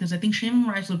 40, because I think Shaman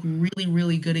Moraes looked really,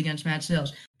 really good against Matt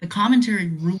Sales. The commentary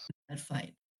ruined that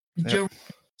fight. Yep. Joe was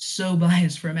so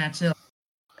biased for Matt Sales.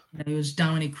 He was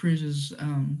Dominic Cruz's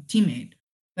teammate.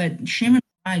 But Shaman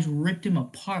Moraes ripped him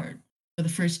apart for the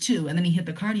first two, and then he hit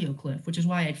the cardio cliff, which is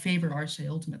why I'd favor Arce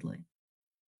ultimately.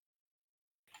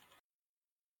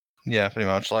 Yeah, pretty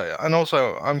much. Like, and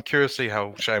also, I'm curious to see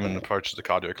how Shaman approaches the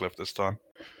cardio cliff this time.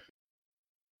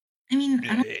 I mean,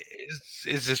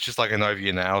 Is this just like an over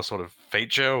you now sort of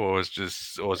feature, or is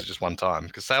it just one time?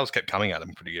 Because Sales kept coming at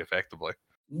him pretty effectively.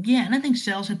 Yeah, and I think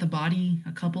Sales hit the body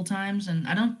a couple times, and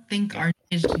I don't think Arce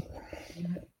is a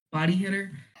body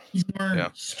hitter. He's more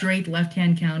straight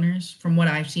left-hand counters, from what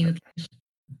I've seen at least.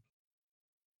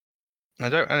 I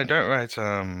don't rate.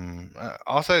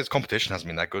 I'll say his competition hasn't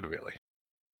been that good, really.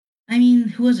 I mean,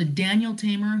 who was it? Daniel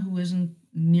Tamer, who isn't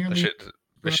nearly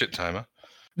the shit timer.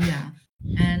 Yeah,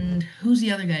 and who's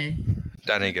the other guy?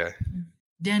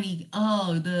 Danny.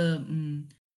 Oh, the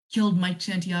killed Mike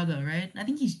Santiago, right? I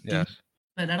think he's Yes.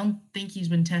 but I don't think he's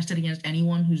been tested against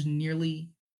anyone who's nearly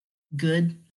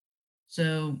good.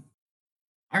 So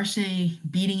Arce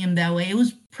beating him that way, it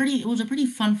was a pretty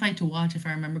fun fight to watch if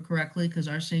I remember correctly, because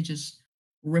Arce just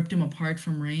ripped him apart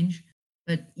from range.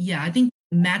 But yeah, I think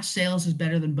Matt Sales is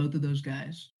better than both of those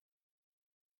guys.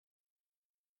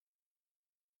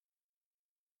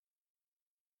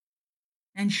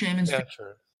 And Shaman's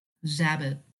True.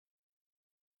 Zabit.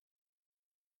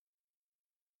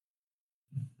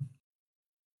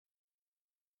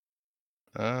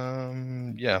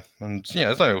 Yeah, and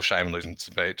there's no real shame in losing to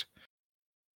debate.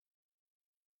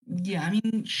 Yeah, I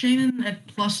mean Shaman at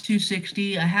plus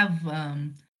 260. I have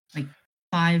like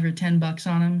 $5 or $10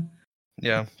 on him.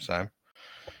 Yeah, same.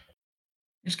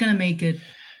 It's gonna make it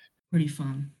pretty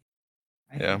fun.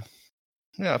 I think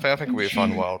it'll be a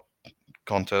fun, wild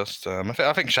contest.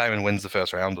 I think Shaman wins the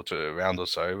first round or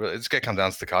so, but it's gonna come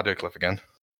down to the cardio cliff again.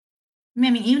 I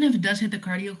mean, even if it does hit the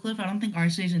cardio cliff, I don't think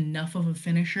Arce is enough of a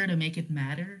finisher to make it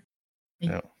matter.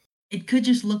 It could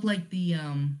just look like the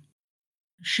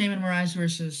Shaman Moraes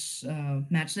versus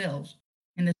Matt Sales,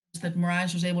 in the sense that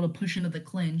Moraes was able to push into the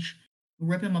clinch,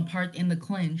 rip him apart in the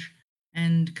clinch,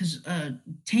 and because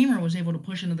Tamer was able to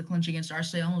push into the clinch against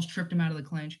Arce, almost tripped him out of the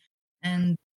clinch,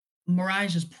 and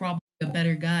Moraes is probably a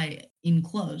better guy in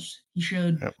close. He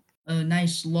showed Yep. a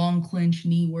nice long clinch,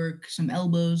 knee work, some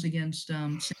elbows against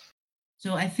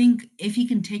so I think if he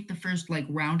can take the first like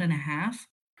round and a half,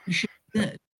 he should be Yep.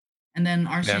 good. And then Yeah.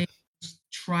 Arce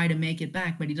try to make it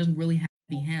back, but he doesn't really have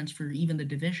any hands for even the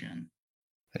division.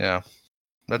 Yeah.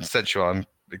 That's essentially what I'm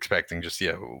expecting. Just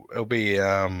it'll be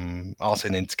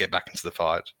Arsene in to get back into the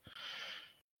fight.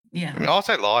 Yeah. I mean, I'll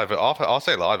say live. I'll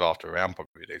say live after a round,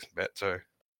 probably a decent bet too.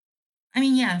 I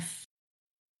mean, yeah,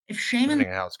 if Shaman, Depending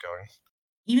on how it's going.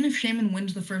 even if Shaman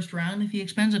wins the first round, if he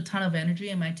expends a ton of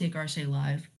energy, I might take Arce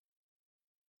live.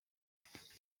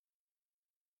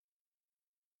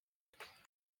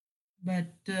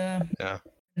 But Yeah.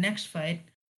 next fight,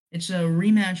 it's a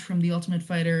rematch from the Ultimate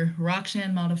Fighter,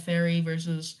 Roxanne Modafferi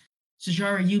versus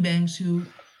Sajara Eubanks, who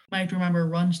you might remember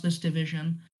runs this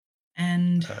division.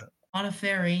 And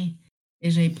Modafferi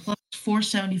is a plus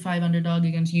 475 underdog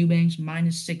against Eubanks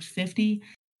minus 650.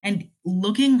 And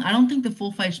looking, I don't think the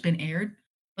full fight's been aired,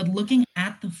 but looking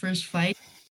at the first fight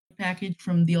package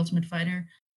from the Ultimate Fighter,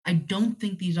 I don't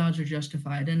think these odds are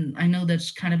justified. And I know that's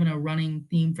kind of been a running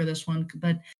theme for this one,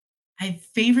 but I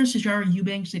favor Sajara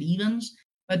Eubanks at evens,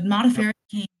 but Modafferi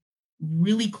came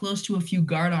really close to a few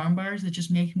guard armbars that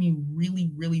just make me really,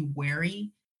 really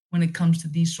wary when it comes to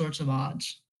these sorts of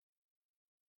odds.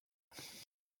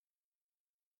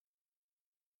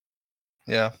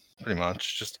 Yeah, pretty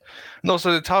much. Just and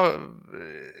also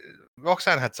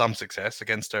Roxanne had some success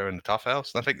against her in the Tough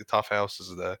House, and I think the Tough House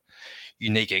is the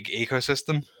unique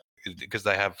ecosystem because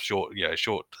they have short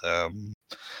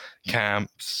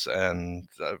camps, and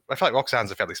I feel like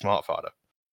Roxanne's a fairly smart fighter.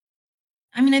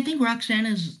 I mean, I think Roxanne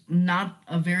is not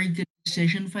a very good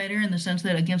decision fighter in the sense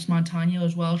that against Montano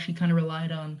as well, she kind of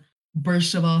relied on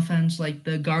bursts of offense like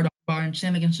the guard bar and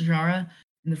same against Sajara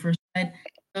in the first fight.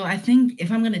 So I think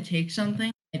if I'm going to take something,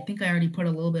 I think I already put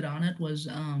a little bit on it was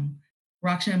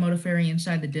Roxanne Modafferi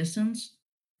inside the distance.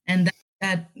 And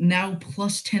that now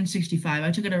plus 1065.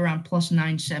 I took it around plus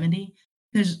 970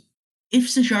 because if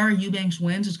Sajara Eubanks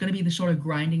wins, it's going to be the sort of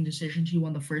grinding decision she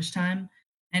won the first time.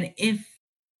 And if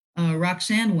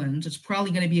Roxanne wins, it's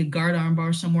probably going to be a guard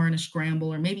armbar somewhere in a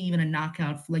scramble, or maybe even a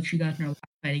knockout like she got in her last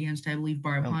fight against, I believe,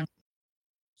 Barb Hunt.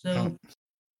 So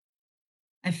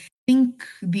I think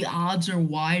the odds are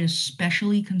wide,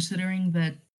 especially considering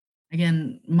that,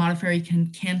 again, Modafferi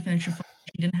can finish a fight.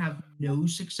 She didn't have no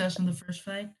success in the first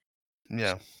fight.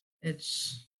 Yeah.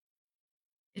 It's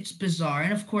bizarre,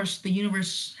 and of course, the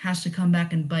universe has to come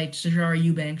back and bite Sajara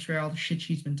Eubanks for all the shit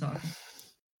she's been talking.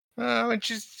 I mean,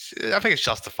 I think it's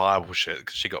justifiable shit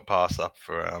because she got passed up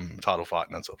for title fight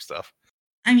and that sort of stuff.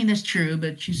 I mean, that's true,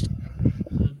 but she's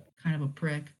kind of a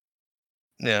prick.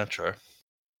 Yeah, true.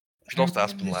 She lost to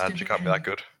Aspen Ladd. She can't be that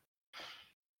good.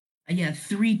 Yeah,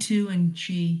 3-2, and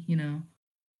she,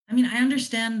 I mean, I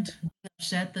understand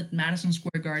upset that Madison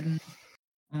Square Garden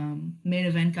main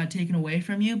event got taken away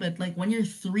from you, but like when you're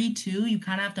 3-2, you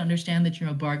kind of have to understand that you're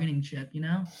a bargaining chip,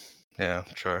 Yeah,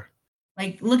 true.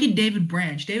 Like, look at David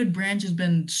Branch. David Branch has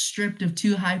been stripped of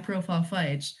 2 high-profile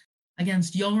fights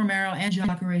against Yoel Romero and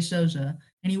Jacare Souza,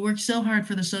 and he worked so hard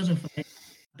for the Souza fight.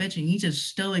 Bitching, he's as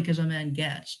stoic as a man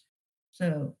gets.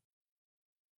 So,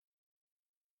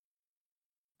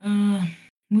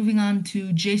 moving on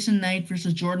to Jason Knight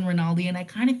versus Jordan Rinaldi, and I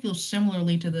kind of feel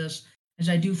similarly to this as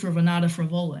I do for Venata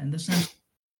Fravola, in the sense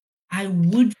I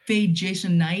would fade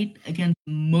Jason Knight against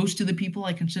most of the people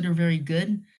I consider very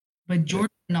good, but Jordan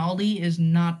Rinaldi is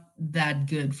not that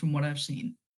good from what I've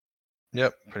seen.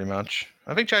 Yep, pretty much.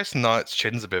 I think Jason Knight's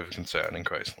chin's a bit of a concern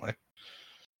increasingly.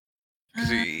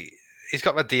 Because he's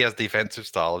got that Diaz defensive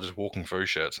style of just walking through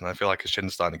shit, and I feel like his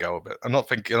chin's starting to go a bit. I'm not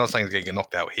saying he's going to get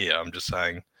knocked out here. I'm just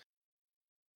saying.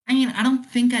 I mean, I don't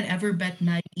think I'd ever bet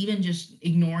Knight, even just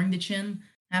ignoring the chin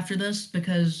after this,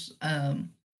 because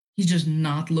he's just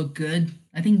not looked good.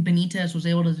 I think Benitez was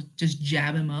able to just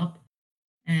jab him up,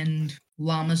 and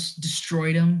Lamas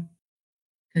destroyed him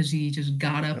because he just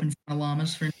got up in front of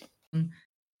Lamas for nothing.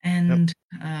 And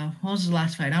what was his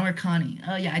last fight? Amirkhani.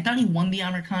 Oh yeah, I thought he won the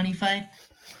Amirkhani fight.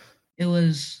 It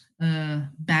was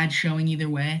bad showing either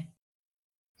way.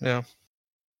 Yeah.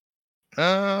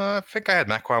 I think I had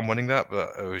Makwan winning that,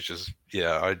 but it was just they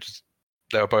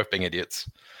were both being idiots.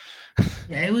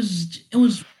 Yeah, it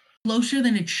was closer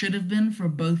than it should have been for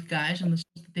both guys in the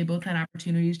sense that they both had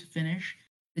opportunities to finish.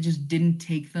 They just didn't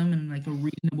take them in like a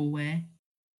reasonable way.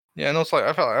 Yeah, and also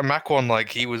I felt like Makwan, like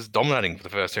he was dominating for the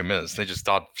first 2 minutes. They just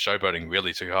started showboating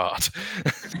really too hard.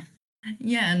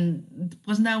 Yeah, and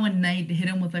wasn't that when Knight hit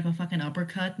him with like a fucking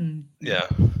uppercut and yeah,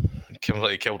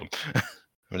 completely killed him.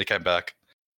 when he came back.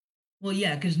 Well,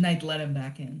 yeah, because Knight let him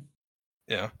back in.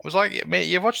 Yeah, it was like, man,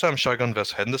 you watched Shogun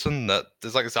versus Henderson. That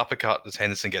there's like this uppercut that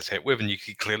Henderson gets hit with, and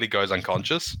he clearly goes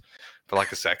unconscious for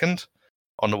like a second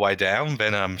on the way down.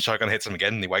 Then Shogun hits him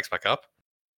again, and he wakes back up.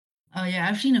 Oh yeah,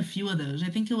 I've seen a few of those. I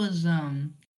think it was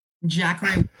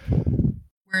Jacare,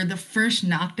 where the first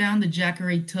knockdown that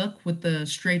Jacare took with the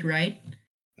straight right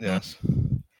Yes.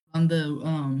 on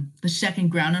the second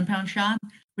ground and pound shot,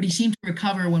 but he seemed to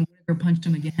recover when Whitaker punched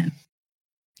him again.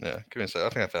 Yeah, give me a sec. I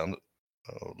think I found it.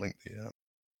 I'll link the.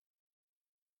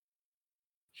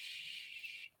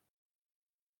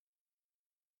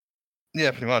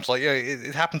 Yeah, pretty much. Like, yeah,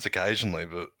 it happens occasionally,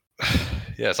 but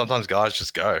yeah, sometimes guys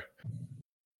just go.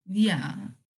 Yeah,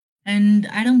 and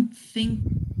I don't think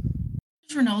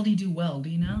does Ronaldo do well. Do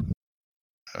you know?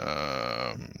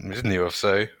 He's in the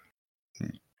UFC.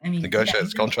 I mean,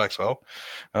 Negotiates contracts well.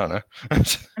 I don't know.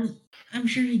 I'm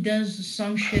sure he does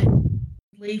some shit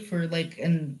for like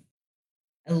an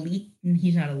elite.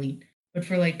 He's not elite, but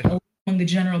for like among the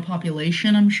general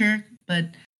population, I'm sure. But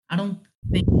I don't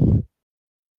think he's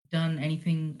done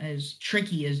anything as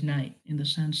tricky as Knight in the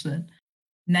sense that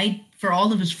Knight, for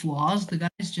all of his flaws, the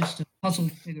guy's just a puzzle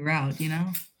to figure out. You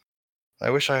know. I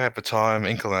wish I had the time,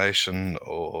 inclination,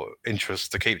 or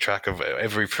interest to keep track of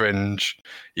every fringe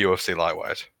UFC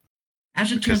lightweight.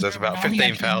 Because there's about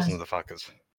 15,000 of the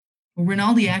fuckers.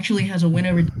 Ronaldo actually has a win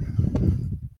over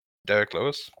Derek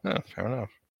Lewis? Yeah, fair enough.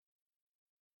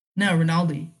 No,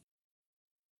 Ronaldo.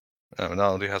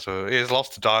 Ronaldo he's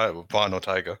lost to Brian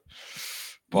Ortega.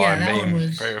 Yeah, that one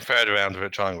was third round of a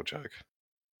triangle choke.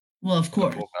 Well, of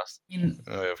course. I mean,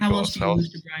 how else do you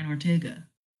lose to Brian Ortega?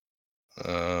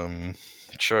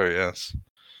 Sure, yes.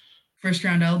 First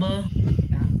round elbow?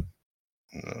 Yeah.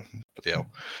 But yeah.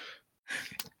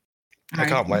 I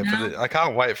can't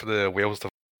wait for the wheels to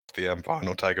the Brian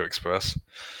Ortega Express.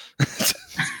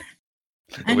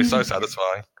 It'll be so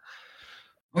satisfying.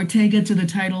 Ortega to the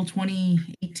title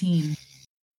 2018.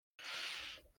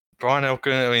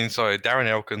 Darren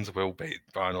Elkins will beat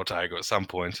Brian Ortega at some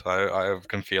point. I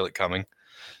can feel it coming.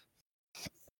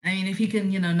 I mean, if he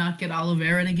can, not get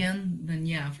Oliveira again, then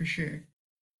yeah, for sure.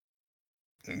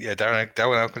 Yeah, Darren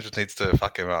Elkins just needs to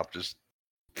fuck him up. Just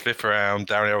 5th round,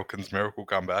 Darren Elkins miracle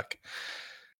comeback.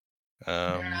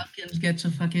 Darren Elkins gets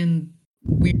a fucking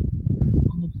weird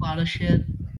plot of shit.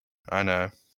 I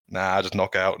know. Nah, just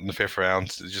knock out in the 5th round.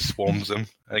 It just swarms him.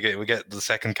 And we get the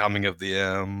second coming of the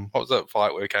what was that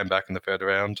fight where he came back in the 3rd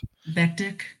round?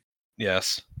 Bektic.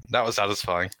 Yes, that was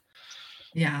satisfying.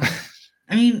 Yeah.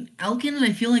 I mean, Elkins,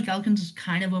 I feel like Elkins is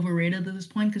kind of overrated at this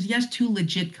point because he has 2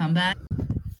 legit comebacks,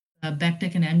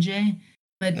 Bektic and MJ,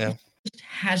 but he just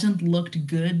hasn't looked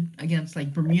good against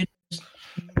like Bermuda.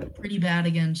 Pretty bad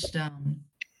against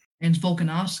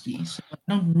Volkanovski, so I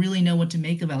don't really know what to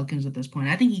make of Elkins at this point.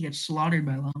 I think he gets slaughtered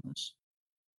by Lamas.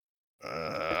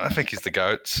 I think he's the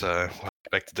GOAT, so we'll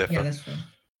beg to differ. Yeah,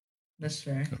 that's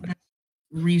fair. That's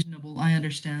reasonable. I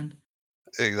understand.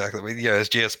 Exactly. Yeah, it's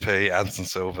GSP, Anderson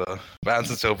Silva. But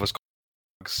Anderson Silva's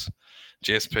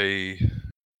GSP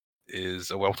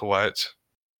is a welterweight,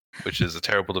 which is a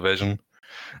terrible division.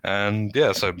 And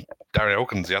yeah, so Darren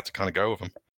Elkins, you have to kind of go with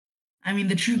him. I mean,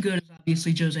 the true good is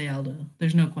obviously Jose Aldo.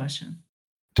 There's no question.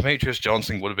 Demetrius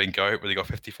Johnson would have been GOAT, but he got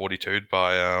 50-42'd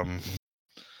by,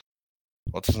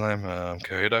 what's his name?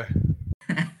 Cejudo.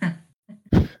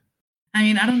 I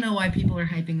mean, I don't know why people are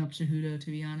hyping up Cejudo,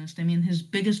 to be honest. I mean, his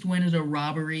biggest win is a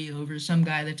robbery over some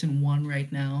guy that's in 1 right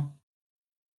now.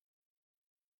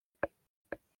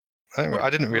 I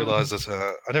didn't realize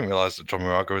that John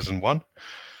Moraga was in 1.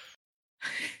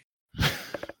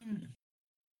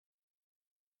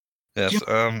 Yes.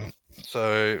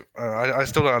 So I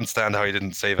still don't understand how he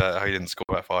didn't see that. How he didn't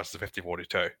score that fast as a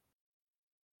 50-42.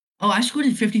 Oh, I scored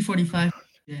at 50-45.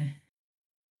 Yeah.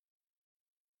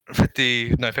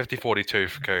 50-42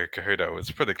 for Cejudo was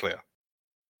pretty clear.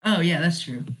 Oh yeah, that's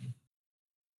true.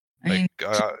 I'm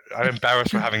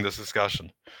embarrassed for having this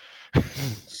discussion.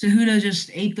 Cejudo just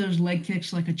ate those leg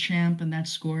kicks like a champ, and that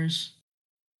scores.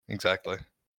 Exactly.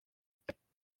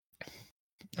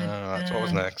 So what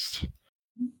was next?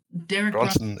 Derek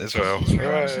Bronson Israel.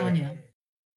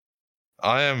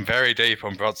 I am very deep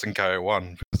on Bronson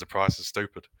KO1 because the price is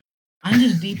stupid. I'm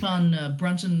just deep on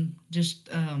Brunson, just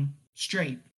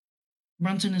straight.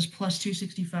 Brunson is plus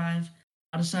 265.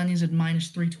 Adesanya's at minus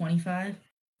 325.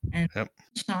 And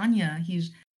Adesanya,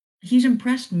 he's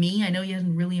impressed me. I know he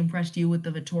hasn't really impressed you with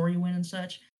the Vittori win and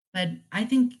such, but I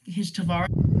think his Tavares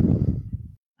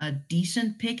a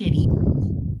decent pick at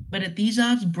but at these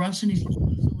odds, Brunson is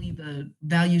easily the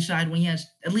value side when he has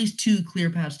at least 2 clear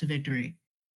paths to victory.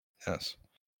 Yes.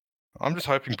 I'm just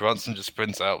hoping Brunson just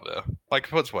sprints out there. Like,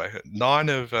 put it this way,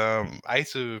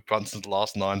 8 of Brunson's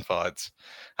last 9 fights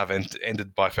have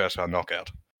ended by first round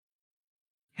knockout.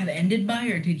 Have ended by,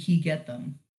 or did he get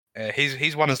them?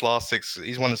 He's won his last 6.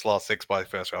 He's won his last 6 by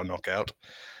first round knockout.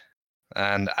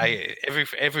 And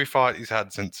every fight he's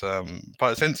had since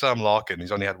Larkin,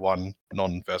 he's only had one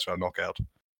non-first round knockout.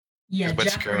 Yeah,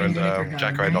 Whitaker and Whitaker got him,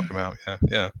 Jacare right? knocked him out.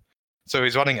 Yeah. So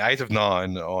he's running 8 of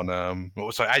 9 on.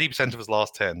 So 80% of his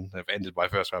last 10 have ended by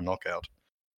first round knockout.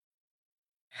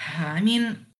 I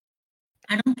mean,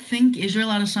 I don't think Israel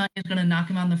Adesanya is going to knock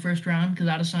him out in the first round because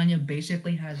Adesanya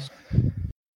basically has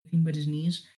nothing but his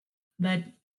knees. But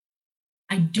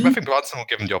I think Brunson will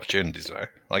give him the opportunities, though.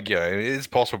 Like, yeah, it's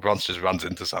possible Brunson just runs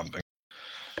into something.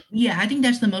 Yeah, I think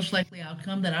that's the most likely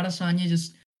outcome, that Adesanya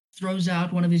just throws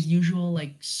out one of his usual,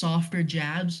 like, softer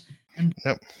jabs and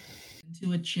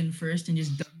into a chin first and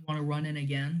just doesn't want to run in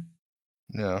again.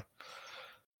 Yeah.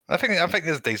 I think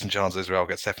there's a decent chance Israel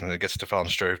gets Stefan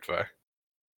Struve, though.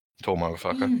 Tall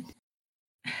motherfucker.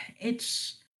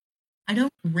 I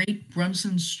don't rate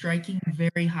Brunson's striking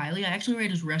very highly. I actually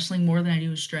rate his wrestling more than I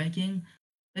do his striking.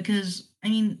 Because, I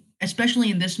mean, especially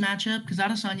in this matchup, because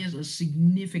Adesanya is a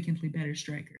significantly better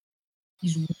striker.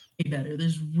 He's way better.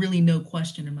 There's really no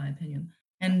question, in my opinion.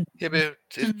 And yeah, but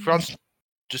if Brunson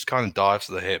just kind of dives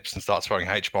to the hips and starts throwing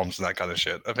H-bombs and that kind of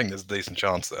shit, I think there's a decent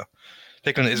chance there.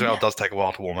 Particularly Israel does take a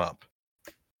while to warm up.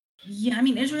 Yeah, I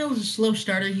mean, Israel is a slow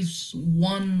starter. He's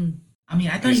won. I mean,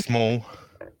 I thought he's small.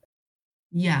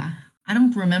 Yeah, I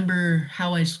don't remember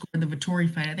how I scored the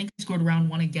Vettori fight. I think I scored round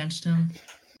 1 against him.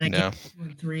 Yeah. 2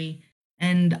 and 3,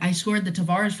 and I scored the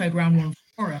Tavares fight round 1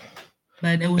 for him,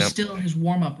 but it was still his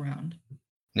warm-up round.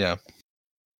 Yeah.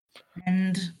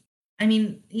 And I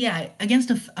mean, yeah,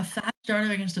 against a fast starter,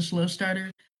 against a slow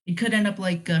starter, it could end up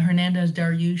like Hernandez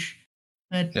Dariush,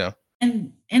 but yeah.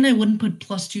 And I wouldn't put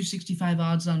plus 265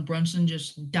 odds on Brunson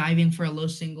just diving for a low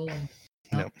single.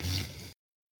 Yeah.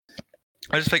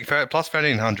 I just think plus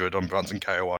 1300 on Brunson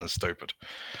KO1 is stupid.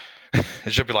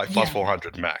 It should be like plus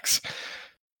 400 max.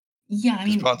 Yeah, I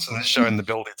mean, Brunson is showing the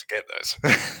ability to get those.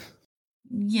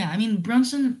 Yeah, I mean,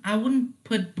 Brunson, I wouldn't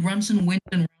put Brunson wins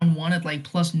in round 1 at like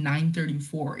plus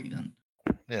 934 even.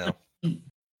 Yeah.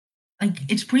 Like,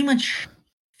 it's pretty much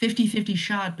 50-50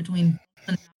 shot between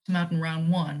Brunson knocks him out in round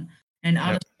 1 and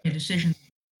out of a decision.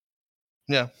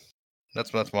 Yeah,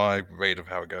 that's my rate of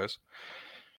how it goes.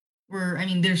 Or, I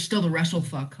mean, there's still the wrestle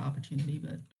fuck opportunity,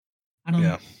 but I don't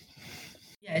know.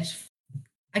 Yeah,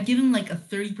 I'd give him like a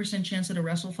 30% chance at a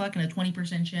wrestle fuck and a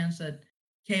 20% chance at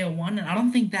KO1, and I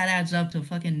don't think that adds up to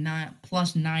fucking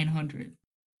plus 900.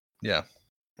 Yeah.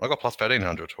 I got plus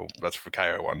 1300. That's for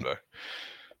KO1, though.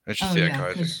 It's just,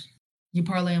 because you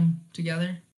parlay them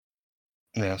together?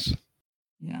 Yes.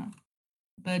 Yeah.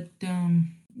 But,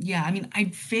 yeah, I mean,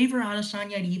 I'd favor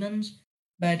Adesanya at evens,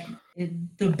 but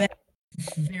the bet is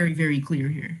very, very clear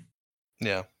here.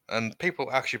 Yeah, and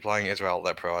people actually playing Israel at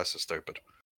that price are stupid.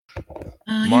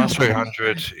 Minus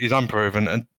 300 is unproven,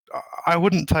 and I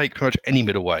wouldn't take pretty much any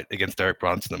middleweight against Derek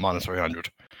Brunson at minus 300.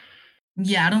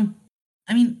 Yeah,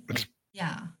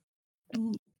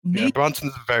 Maybe,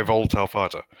 Brunson's a very volatile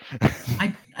fighter.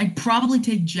 I'd probably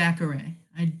take Jacare.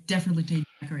 I'd definitely take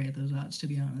Jacare at those odds, to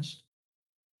be honest.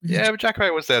 Yeah, but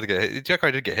Jacare was there to get hit.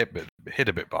 Jacare did get hit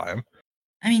a bit by him.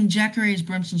 I mean, Jacare is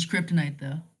Brunson's kryptonite,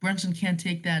 though. Brunson can't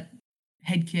take that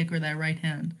head kick or that right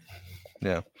hand.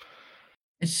 Yeah.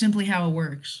 It's simply how it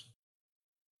works.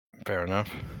 Fair enough.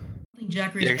 I don't think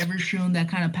Jacare's ever shown that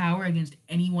kind of power against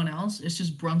anyone else. It's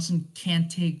just Brunson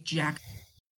can't take Jacare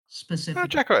specifically.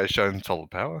 Jacare has shown solid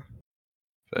power.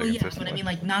 Well, yeah, but I mean,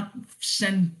 like, not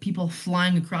send people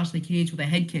flying across the cage with a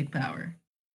head kick power.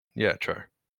 Yeah, true.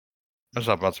 That's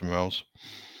not Brunson Wells.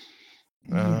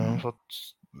 So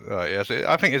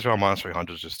I think Israel minus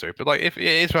 300 is just stupid. Like, if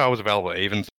Israel was available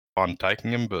even, I'm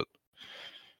taking him, but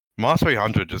minus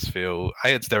 300 just feel,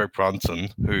 A, it's Derek Brunson,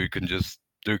 who can just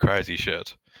do crazy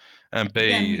shit, and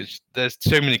B, there's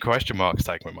too many question marks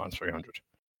taking with minus 300.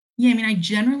 Yeah, I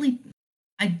mean,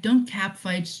 I don't cap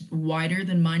fights wider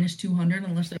than minus 200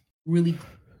 unless they're really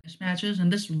mismatches,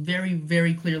 and this very,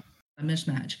 very clearly a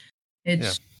mismatch.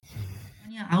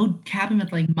 I would cap him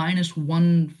at like minus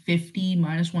 150,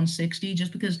 minus 160,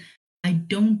 just because I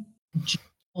don't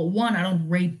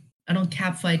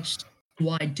cap fights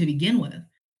wide to begin with.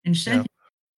 And second,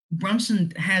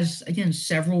 Brunson has, again,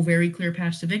 several very clear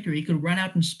paths to victory. He could run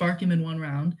out and spark him in 1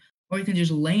 round, or he can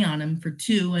just lay on him for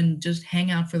 2 and just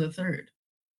hang out for the 3rd.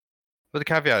 But the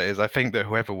caveat is, I think that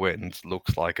whoever wins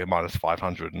looks like a minus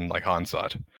 500 in like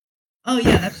hindsight. Oh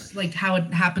yeah, that's like how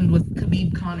it happened with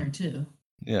Khabib Conor too.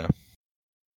 Yeah.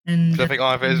 And So I think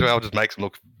either Israel just makes him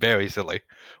look very silly,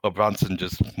 or Brunson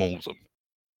just mauls him.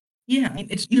 yeah, I mean,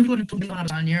 it's you're putting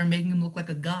Adesanya and making him look like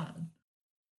a god.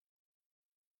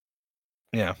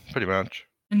 Yeah, pretty much.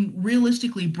 And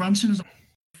realistically, Brunson is a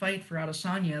fight for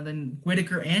Adesanya than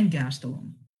Whitaker and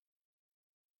Gastelum.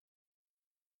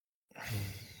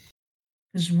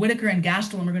 Because Whitaker and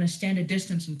Gastelum are going to stand a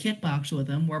distance and kickbox with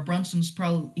him, where Brunson's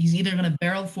probably he's either going to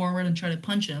barrel forward and try to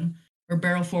punch him, or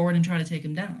barrel forward and try to take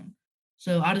him down.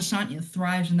 So Adesanya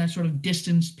thrives in that sort of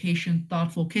distance, patient,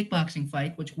 thoughtful kickboxing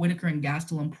fight, which Whitaker and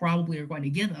Gastelum probably are going to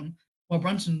give him, while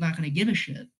Brunson's not going to give a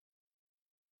shit.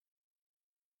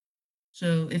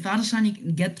 So if Adesanya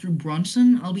can get through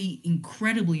Brunson, I'll be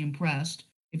incredibly impressed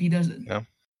if he does it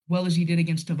well as he did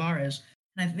against Tavares.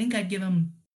 And I think I'd give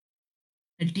him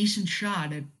a decent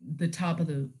shot at the top of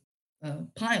the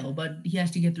pile, but he has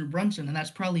to get through Brunson, and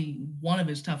that's probably one of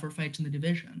his tougher fights in the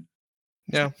division.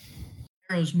 Yeah.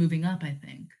 Arrow's moving up, I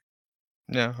think.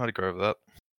 Yeah, I'd agree with that.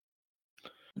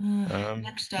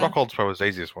 Next up, Rockhold's probably his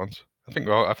easiest ones. I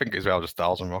think Israel just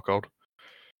styles on Rockhold.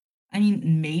 I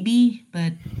mean, maybe,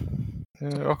 but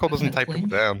Rockhold doesn't take people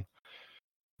down.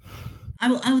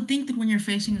 I would think that when you're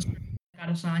facing a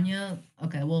Adesanya,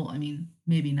 okay, well, I mean,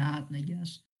 maybe not, I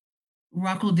guess.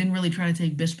 Rockhold didn't really try to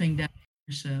take Bisping down,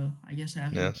 so I guess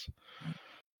after. Yes.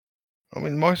 I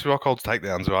mean, most Rockhold's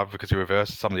takedowns are either because he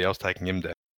reverses somebody else taking him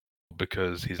down,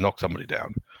 because he's knocked somebody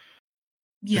down.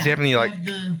 Yeah. Does he have any like?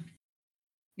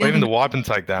 Even the Weidman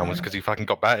takedown was because he fucking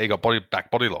got back. He got body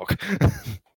lock.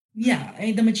 Yeah,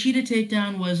 the Machida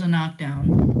takedown was a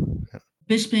knockdown.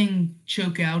 Bisping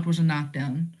chokeout was a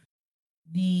knockdown.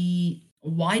 The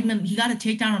Weidman, he got a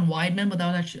takedown on Weidman, but that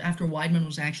was actually after Weidman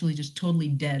was actually just totally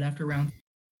dead after round.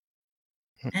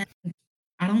 And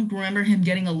I don't remember him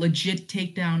getting a legit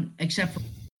takedown except for.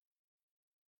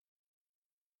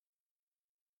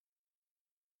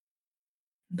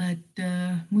 But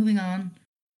moving on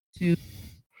to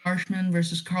Marshman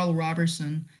versus Carl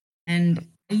Robertson, and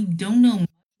I don't know much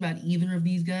about either of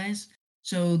these guys.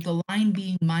 So the line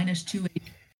being minus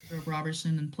 280 for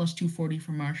Robertson and plus 240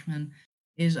 for Marshman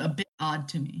is a bit odd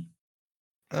to me.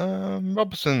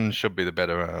 Robertson should be the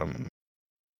better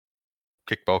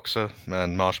kickboxer,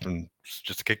 and Marshman's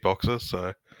just a kickboxer.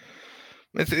 So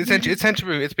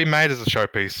it's been made as a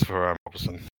showpiece for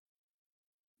Robertson.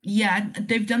 Yeah,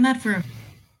 they've done that for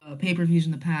pay-per-views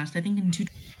in the past. I think in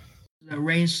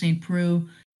Reyes St. Preux.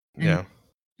 Yeah.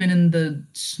 Been in the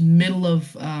middle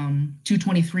of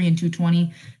 223 and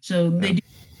 220, so they do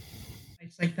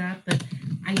fights like that. But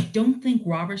I don't think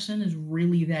Robertson is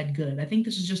really that good. I think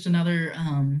this is just another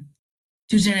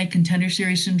Tuesday Night Contender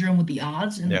Series syndrome with the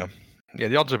odds. And yeah,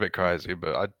 the odds are a bit crazy,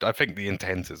 but I think the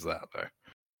intent is that though.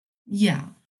 Yeah,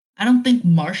 I don't think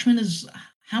Marshman is.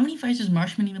 How many fights does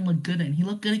Marshman even look good in? He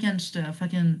looked good against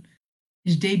fucking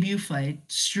his debut fight,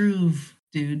 Struve,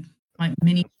 dude, my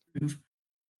mini Struve.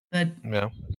 But yeah.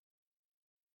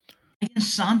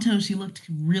 Against Santos, he looked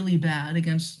really bad.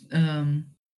 Against who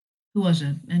was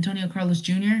it? Antonio Carlos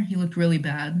Jr. He looked really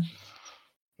bad.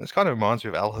 This kind of reminds me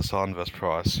of Al Hassan versus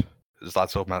Price. Is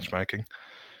that sort of matchmaking?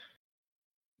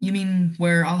 You mean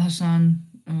where Al Hassan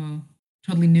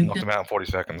totally knocked him out in 40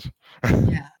 seconds?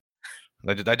 Yeah.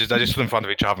 They just stood in front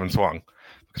of each other and swung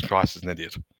because Price is an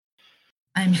idiot.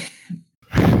 I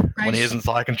mean, when he isn't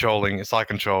side control,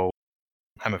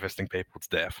 hammer fisting people to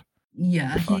death.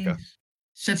 Yeah, he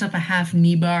sets up a half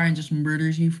knee bar and just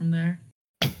murders you from there.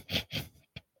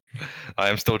 I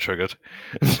am still triggered.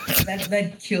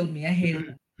 that killed me. I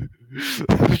hated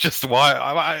it. Just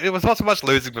why? It was not so much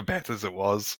losing the bet as it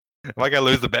was. Am I gonna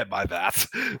lose the bet by that?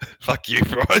 Fuck you,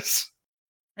 Price.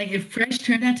 Like if Price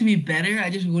turned out to be better, I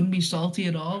just wouldn't be salty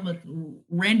at all. But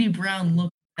Randy Brown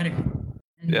looked better,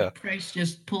 and Price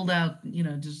just pulled out,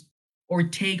 just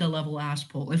Ortega level ass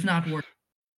pull, if not worse.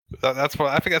 That's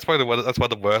why I think that's one of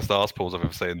the worst ass pulls I've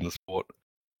ever seen in the sport.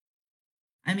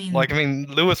 I mean,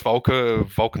 Lewis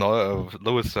Volkanov,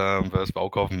 Lewis versus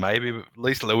Volkov, maybe, but at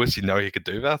least Lewis, he could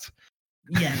do that.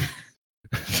 Yeah.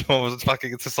 So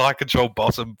it's a side control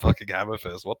bottom fucking hammer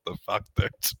fist. What the fuck, dude?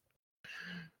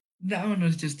 That one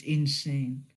was just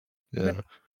insane. Yeah.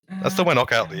 That's still my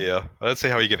knockout of the year. I don't see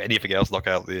how you give anything else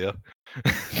knockout of the year.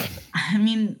 I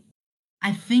mean,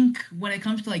 I think when it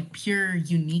comes to like pure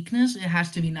uniqueness, it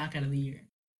has to be knockout of the year.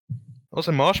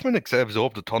 Also, Marshman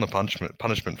absorbed a ton of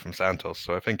punishment from Santos,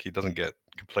 so I think he doesn't get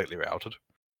completely routed.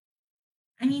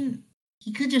 I mean,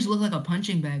 he could just look like a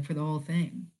punching bag for the whole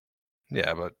thing.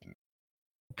 Yeah, but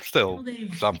still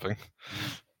something.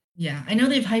 Yeah, I know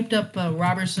they've hyped up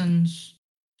Robertson's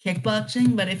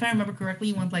kickboxing, but if I remember correctly,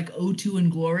 he went like 0-2 in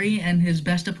Glory, and his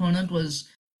best opponent was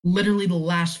literally the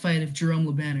last fight of Jerome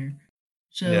LeBanner.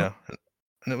 So yeah,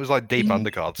 And it was like deep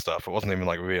undercard stuff. It wasn't even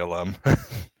like real.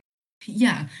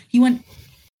 Yeah, he went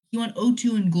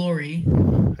 0-2 in Glory.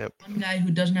 Yep. One guy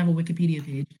who doesn't have a Wikipedia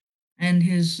page, and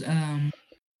his It's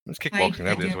fight kickboxing.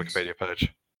 Nobody has a against. Wikipedia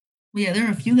page. Well, yeah, there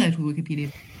are a few guys with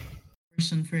Wikipedia.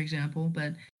 Person, for example,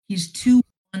 but he's 2-1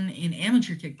 in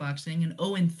amateur kickboxing and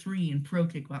 0-3 in pro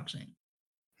kickboxing.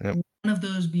 Yep. One of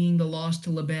those being the loss to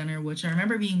Lebanner, which I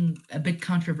remember being a bit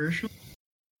controversial,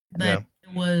 but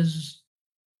it was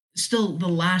still the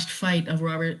last fight of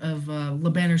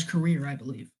Lebanner's career, I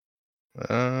believe.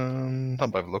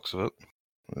 Not by the looks of it.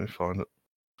 Let me find it.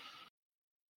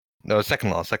 No, second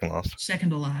last. Second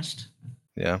to last.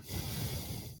 Yeah.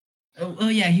 Oh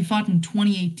yeah, he fought in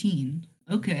 2018.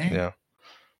 Okay. Yeah.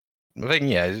 The thing,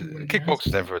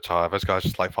 kickboxers never retire. Those guys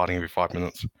just like fighting every 5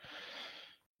 minutes.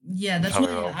 Yeah, that's why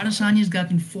Adesanya's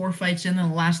gotten 4 fights in the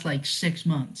last like 6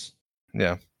 months.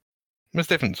 Yeah. It's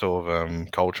different sort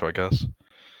of culture, I guess.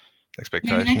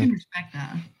 Expectation. Yeah, I can respect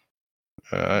that.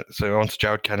 Alright, so on to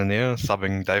Jared Cannonier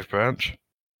subbing Dave Branch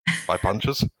by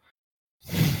punches.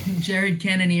 Jared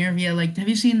Cannonier, yeah, like have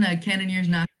you seen Cannonier's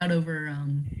knockout over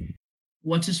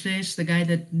what's his face, the guy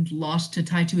that lost to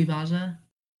Tai Tuivasa?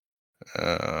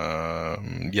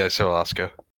 Yeah, so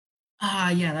Alaska.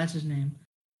 Yeah, that's his name.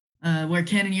 Where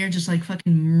Cannonier just like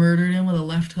fucking murdered him with a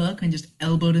left hook and just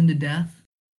elbowed him to death.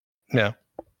 Yeah.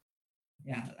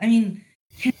 Yeah, I mean,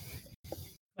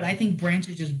 but I think Branch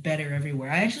is just better everywhere.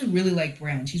 I actually really like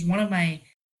Branch. He's one of my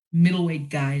middleweight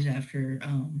guys after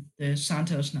the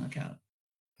Santos knockout.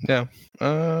 Yeah,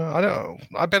 I don't.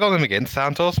 I bet on him against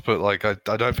Santos, but like I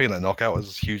don't think that knockout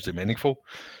was hugely meaningful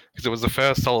because it was the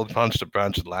first solid punch that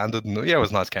Branch had landed, and yeah, it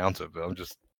was a nice counter, but I don't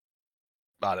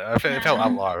know. It felt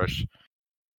outlierish.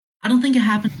 I don't think it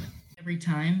happens every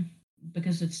time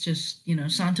because it's just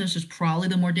Santos is probably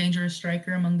the more dangerous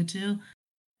striker among the two,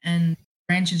 and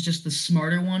Branch is just the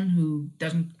smarter one who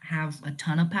doesn't have a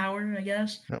ton of power, I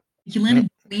guess. Yep. He landed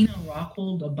clean on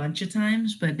Rockhold a bunch of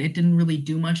times, but it didn't really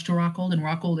do much to Rockhold, and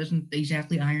Rockhold isn't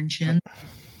exactly Iron Chin.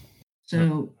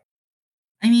 So,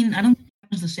 I mean, I don't think it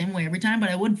happens the same way every time, but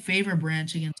I would favor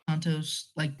Branch against Santos,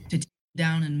 like, to take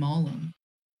down and maul him.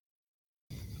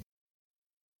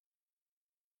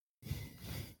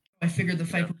 I figured the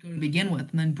fight would go to begin with,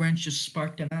 and then Branch just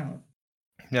sparked him out.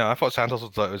 Yeah, I thought Santos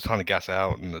was trying to gas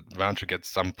out, and that Branch would get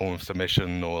some form of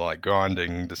submission or like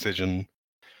grinding decision,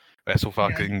 wrestle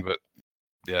fucking, but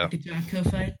yeah. Like a Jotko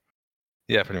fight?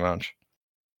 Yeah, pretty much.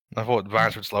 I thought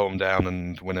Branch would slow him down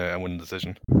and win a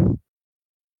decision.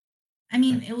 I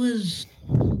mean, it was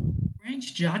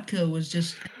Branch Jotko was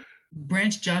just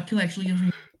Branch Jotko actually gives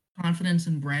me confidence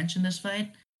in Branch in this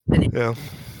fight.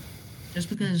 Just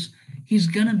because he's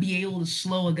gonna be able to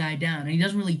slow a guy down, and he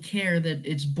doesn't really care that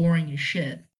it's boring as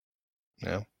shit.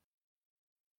 Yeah.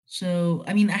 So,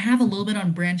 I mean, I have a little bit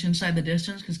on Branch inside the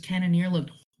distance because Cannonier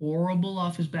looked horrible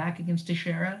off his back against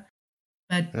Teixeira,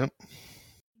 but I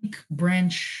think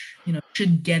Branch,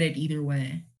 should get it either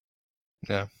way.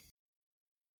 Yeah.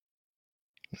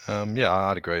 Yeah,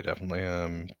 I'd agree definitely.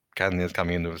 Cannonier's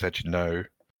coming in with essentially no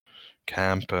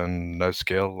camp and no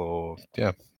skill, or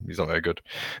he's not very good.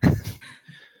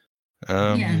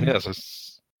 So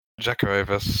Jacare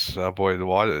versus our boy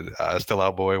still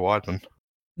our boy Weidman.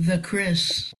 The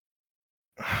Chris.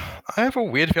 I have a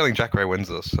weird feeling Jacare wins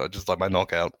this. Just like by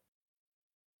knockout.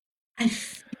 I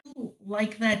feel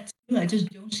like that too. I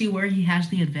just don't see where he has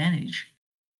the advantage.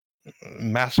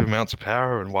 Massive amounts of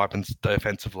power, and Weidman's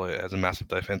defensively has a massive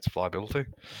defensive liability.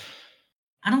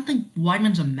 I don't think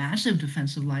Weidman's a massive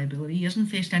defensive liability. He hasn't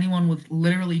faced anyone with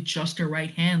literally just a right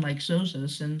hand like Souza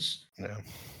since. Yeah,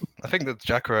 I think that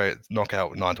Jacare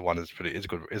knockout 9-1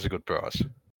 is a good price.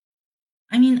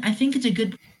 I mean, I think it's a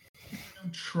good. I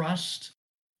don't trust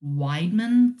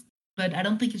Weidman, but I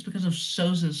don't think it's because of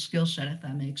Souza's skill set. If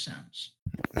that makes sense.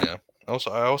 Yeah. I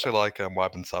also like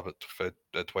Weidman sub at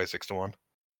 26-1.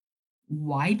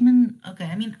 Weidman? Okay,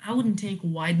 I mean, I wouldn't take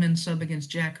Weidman sub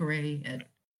against Jacare at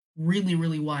really,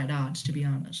 really wide odds, to be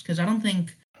honest, because I don't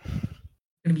think I'm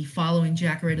going to be following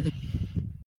Jacare to the.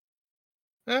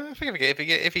 I think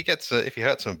if he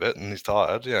hurts him a bit and he's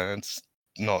tired, it's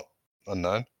not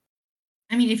unknown.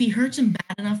 I mean, if he hurts him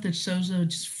bad enough that Souza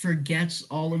just forgets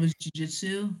all of his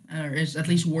jiu-jitsu, or is at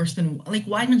least worse than like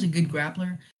Weidman's a good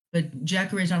grappler, but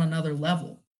Jacare's on another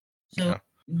level. So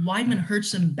Weidman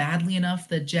hurts him badly enough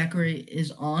that Jacare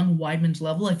is on Weidman's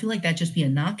level. I feel like that'd just be a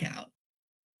knockout.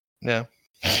 Yeah.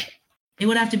 It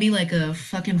would have to be like a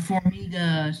fucking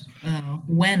Formiga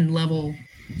Wen level.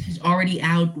 He's already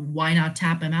out. Why not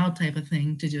tap him out? Type of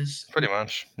thing to just. Pretty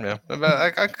much, yeah. But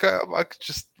I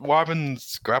just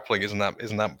Weidman's grappling isn't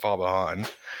that far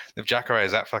behind. If Jacare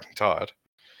is that fucking tired,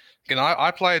 Again,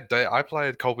 I played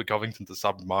Colby Covington to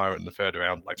sub Meyer in the third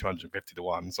round, like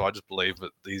 250-1. So I just believe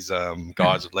that these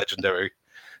guys with legendary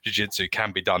jiu-jitsu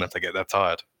can be done if they get that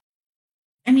tired.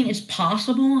 I mean, it's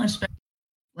possible, especially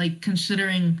like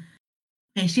considering.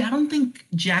 Hey, see, I don't think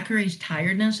Jacare's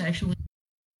tiredness actually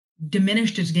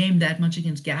diminished his game that much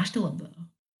against Gastelum, though.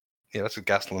 Yeah, that's a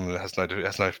Gastelum that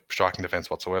has no striking defense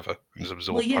whatsoever and just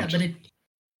absorbs Well, yeah, punches.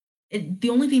 but the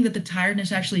only thing that the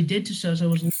tiredness actually did to Sosa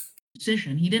was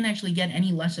precision. He didn't actually get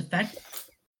any less effective.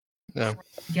 Yeah.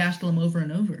 Gastelum over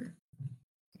and over.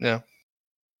 Yeah.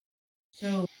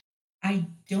 So I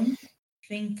don't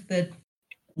think that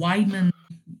Weidman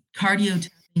cardio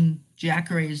tapping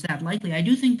Jacare is that likely. I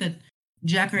do think that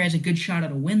Jacare has a good shot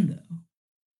at a win,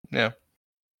 though. Yeah.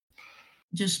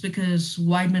 Just because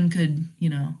Weidman could,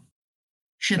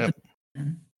 shit Yep. the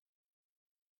bed.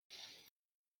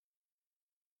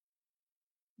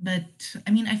 But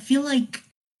I mean, I feel like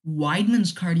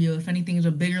Weidman's cardio, if anything, is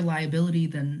a bigger liability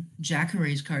than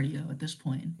Jacare's cardio at this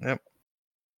point. Yep.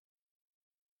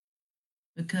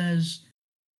 Because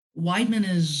Weidman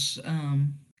is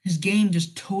his game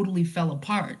just totally fell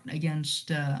apart against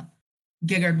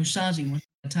Gegard Mousasi when he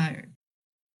got tired.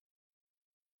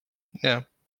 Yeah.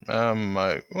 He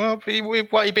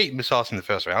beat Mousasi in the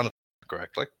first round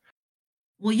correctly.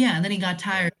 Well, yeah, and then he got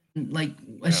tired. And, like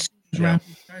as soon as round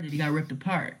two started, he got ripped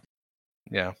apart.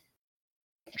 Yeah.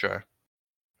 Sure.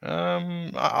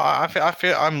 I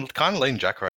feel I'm kind of leaning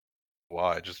Jacare.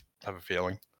 Why? I just have a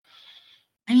feeling.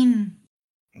 I mean,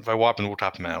 if I wipe and we'll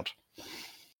tap him out.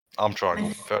 I'm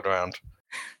trying third round.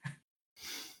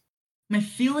 My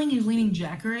feeling is leaning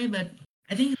Jacare, but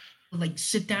I think like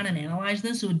sit down and analyze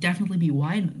this, it would definitely be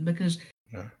Weidman because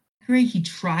Jacare, he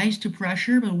tries to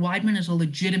pressure, but Weidman is a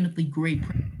legitimately great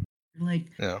pressure. Like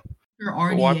But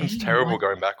RDA, Weidman's terrible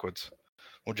going backwards.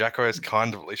 Well, Jacare is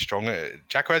kind of at least stronger.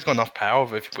 Jacare's got enough power,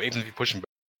 even if you push him back.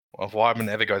 Well, if Weidman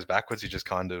ever goes backwards, he just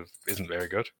kind of isn't very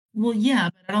good. Well, yeah,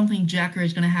 but I don't think Jacare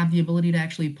is going to have the ability to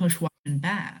actually push Weidman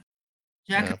back.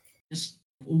 Jacare just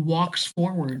walks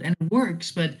forward, and it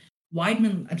works, but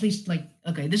Weidman, at least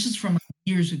this is from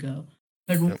years ago,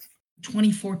 but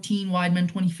 2014 Weidman,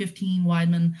 2015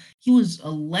 Weidman, he was a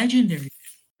legendary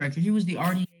striker. He was the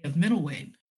RDA of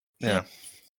middleweight. So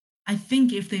I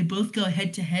think if they both go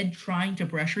head-to-head trying to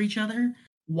pressure each other,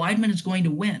 Weidman is going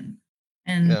to win.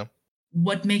 And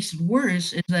what makes it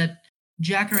worse is that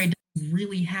Jacare doesn't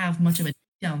really have much of a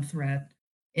takedown threat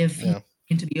if he's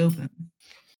into the open.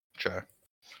 Sure.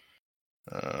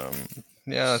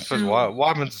 I suppose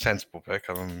Weidman's a sensible pick.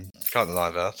 I can't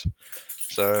deny that.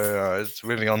 So it's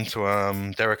moving on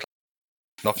to Derek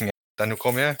knocking out Daniel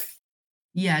Cormier.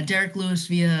 Yeah, Derek Lewis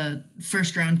via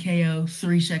first round KO,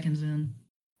 3 seconds in.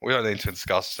 We don't need to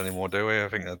discuss this anymore, do we? I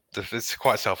think that it's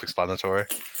quite self-explanatory.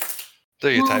 Do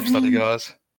your tape study,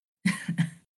 guys.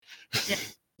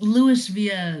 Lewis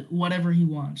via whatever he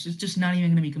wants. It's just not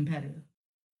even going to be competitive.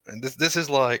 And this is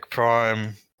like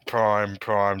prime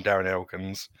Darren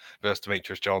Elkins versus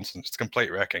Demetrius Johnson. It's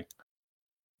complete wrecking.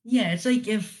 Yeah, it's like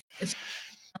if it's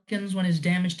Elkins when his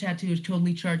damage tattoo is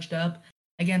totally charged up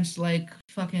against like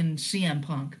fucking CM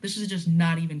Punk. This is just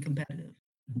not even competitive.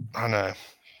 I know.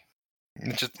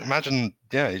 Just imagine,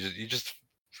 you just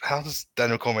how does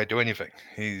Daniel Cormier do anything?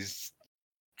 He's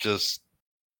just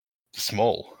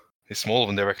small. He's smaller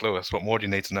than Derek Lewis. What more do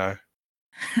you need to know?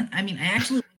 I mean, I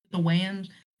actually looked at the weigh-ins,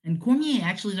 and Cormier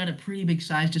actually got a pretty big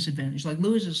size disadvantage. Like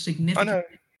Lewis is significant. I know.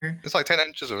 It's like 10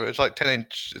 inches. It's like 10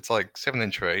 inch. It's like 7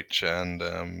 inch reach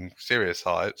and serious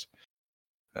height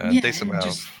and decent amount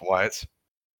of weight.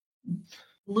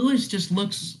 Lewis just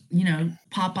looks,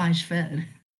 Popeye's fed.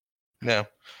 Yeah.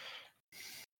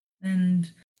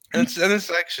 And it's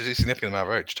actually a significant amount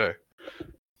of reach too.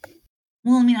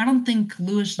 Well, I mean, I don't think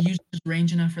Lewis uses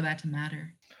range enough for that to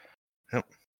matter. Yep.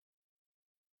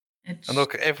 And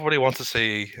look, everybody wants to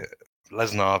see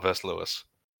Lesnar versus Lewis.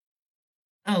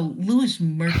 Oh, Lewis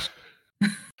murks.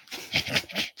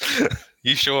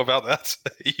 You sure about that?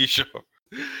 You sure?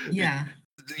 Yeah.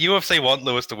 UFC want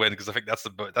Lewis to win because I think that's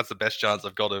the best chance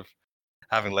I've got of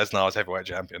having Lesnar as heavyweight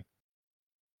champion.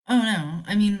 Oh no!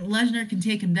 I mean, Lesnar can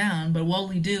take him down, but what'll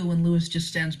he do when Lewis just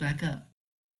stands back up?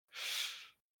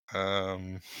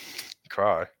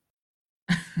 Cry.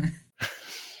 I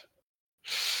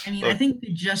mean, I think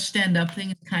the just stand up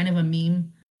thing is kind of a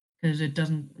meme because it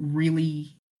doesn't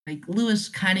really Lewis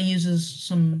kind of uses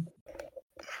some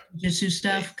jiu-jitsu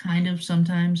stuff, kind of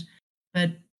sometimes,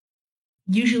 but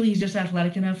usually he's just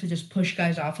athletic enough to just push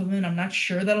guys off of him. I'm not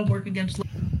sure that'll work against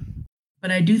Lesnar,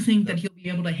 but I do think that he'll be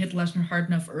able to hit Lesnar hard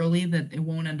enough early that it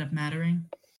won't end up mattering.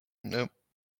 Nope.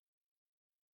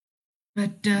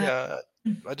 But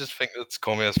I just think that's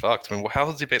Cormier as fucked. I mean, how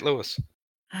does he beat Lewis?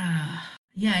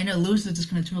 Yeah, I know. Lewis is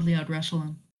just going to totally out wrestle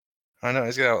him. I know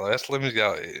he's got to outlast him. He's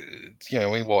got,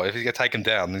 I mean, what if he's gonna take him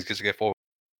down? He's gonna get forward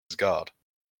with his guard.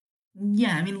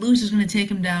 Yeah, I mean, Lewis is going to take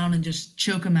him down and just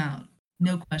choke him out.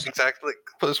 No question. Exactly.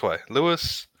 Put it this way,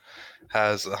 Lewis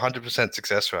has 100%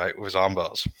 success rate with his arm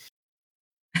bars.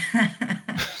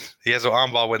 He has an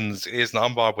armbar wins. He has an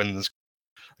armbar wins.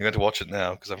 I'm going to watch it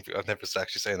now because I've never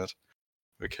actually seen it.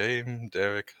 Became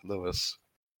Derek Lewis.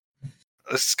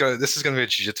 This is going to be a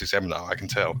jiu-jitsu seminar. I can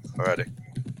tell already.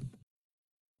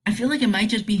 I feel like it might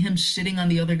just be him sitting on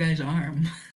the other guy's arm.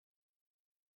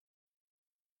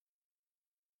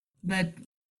 But,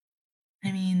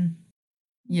 I mean,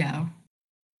 yeah.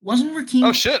 Wasn't Rakim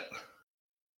Oh shit!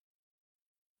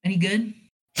 any good?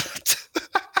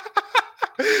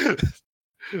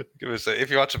 Give me a sec.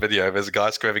 If you watch a video, there's a guy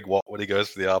screaming "what" when he goes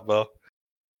for the armbar.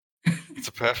 It's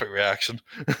a perfect reaction.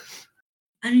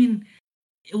 I mean,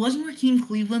 it wasn't Raheem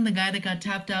Cleveland the guy that got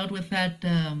tapped out with that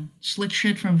slick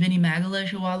shit from Vinny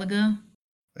Magalish a while ago?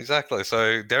 Exactly.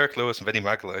 So Derek Lewis and Vinny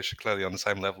Magalish are clearly on the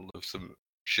same level of some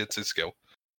jiu-jitsu skill.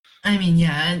 I mean,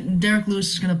 yeah, Derek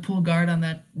Lewis is going to pull guard on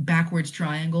that backwards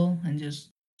triangle and just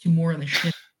do more of the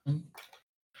shit.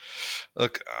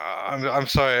 Look, I'm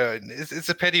sorry. It's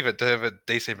a pity that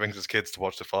DC brings his kids to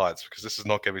watch the fights because this is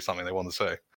not going to be something they want to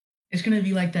see. It's going to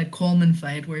be like that Coleman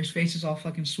fight where his face is all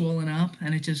fucking swollen up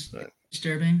and it's just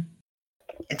disturbing.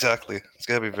 Exactly. It's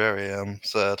going to be very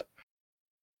sad.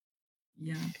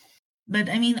 Yeah. But,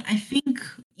 I mean, I think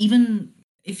even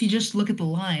if you just look at the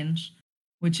lines,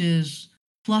 which is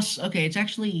plus, okay, it's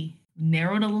actually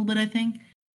narrowed a little bit, I think.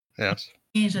 Yes.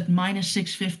 Is at minus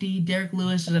 650. Derek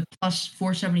Lewis is at plus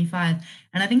 475.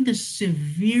 And I think this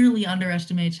severely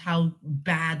underestimates how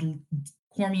bad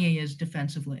Cormier is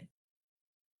defensively.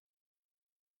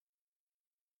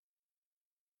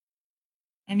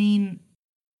 I mean,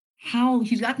 how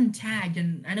he's gotten tagged,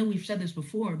 and I know we've said this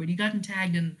before, but he gotten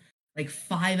tagged in like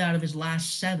 5 out of his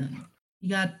last 7. He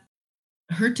got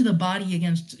hurt to the body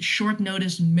against short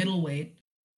notice middleweight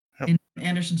in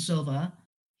Anderson Silva.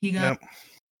 He got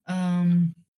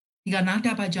knocked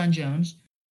out by John Jones.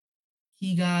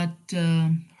 He got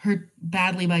hurt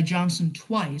badly by Johnson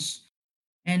twice,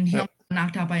 and he got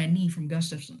knocked out by a knee from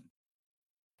Gustafsson.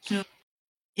 So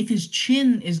if his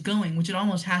chin is going, which it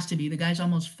almost has to be, the guy's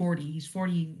almost 40. He's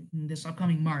 40 in this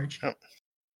upcoming March.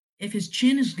 If his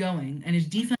chin is going and his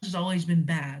defense has always been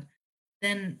bad,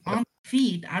 then on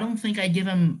feet, I don't think I give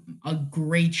him a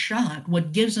great shot.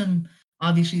 What gives him,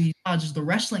 obviously, these odds is the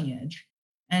wrestling edge.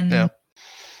 And I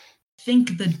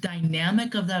think the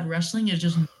dynamic of that wrestling is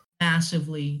just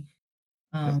massively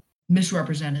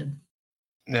misrepresented.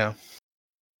 Yeah.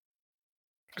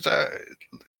 Because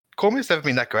Cormier's never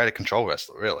been that great a control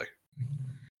wrestler, really.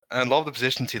 And a lot of the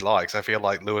positions he likes, I feel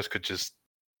like Lewis could just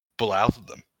pull out of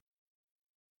them.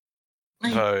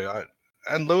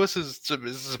 And Lewis is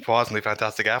a surprisingly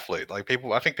fantastic athlete. Like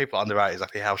I think people underrate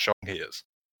exactly how strong he is.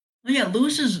 Well, yeah,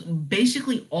 Lewis is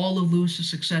basically all of Lewis's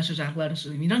success is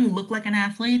athleticism. He doesn't look like an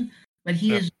athlete, but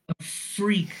he is a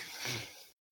freak.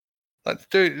 Like,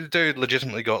 dude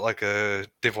legitimately got like a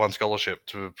Div 1 scholarship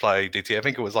to play DT. I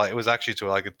think it was actually to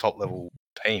like a top level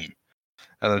team,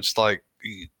 and it's like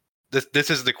this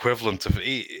is the equivalent of,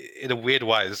 in a weird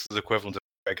way, this is the equivalent of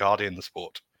Greg Hardy in the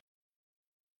sport.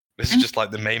 This is just like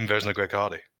the main version of Greg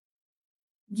Hardy.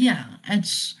 Yeah,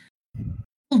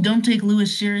 people don't take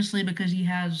Lewis seriously because he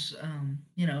has,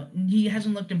 he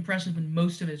hasn't looked impressive in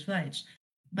most of his fights,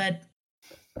 but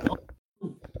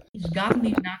he's gotten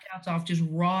these knockouts off just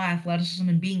raw athleticism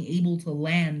and being able to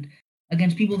land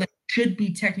against people that should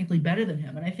be technically better than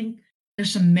him. And I think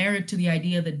there's some merit to the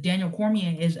idea that Daniel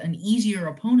Cormier is an easier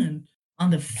opponent on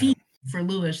the feet for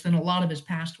Lewis than a lot of his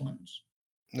past ones.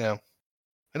 Yeah.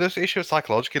 And this issue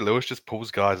psychologically, Lewis just pulls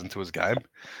guys into his game.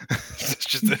 It's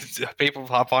just people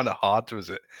find it hard to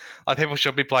visit. Like, people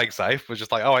should be playing safe, but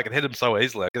just like, I can hit him so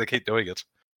easily, I'm gonna keep doing it.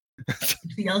 It's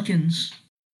the Elkins.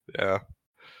 Yeah.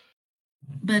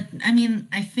 But I mean,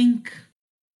 I think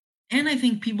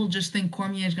people just think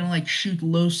Cormier is gonna like shoot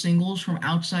low singles from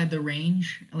outside the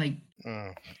range, like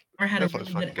or had a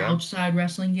really good outside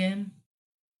wrestling game.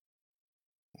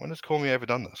 When has Cormier ever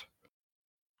done that?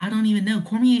 I don't even know.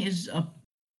 Cormier's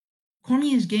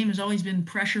game has always been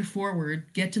pressure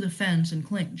forward, get to the fence, and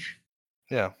clinch.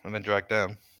 Yeah, and then drag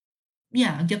down.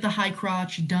 Yeah, get the high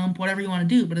crotch, dump, whatever you want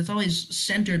to do, but it's always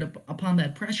centered upon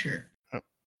that pressure.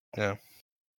 Yeah.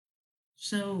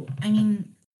 So, I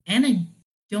mean, and I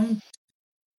don't...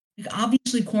 Like,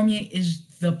 obviously, Cormier is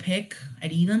the pick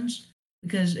at evens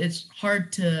because it's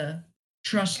hard to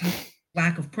trust the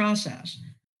lack of process.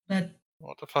 But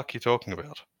what the fuck are you talking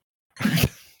about?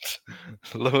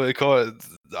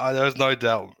 There's no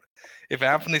doubt. If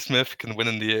Anthony Smith can win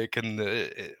in the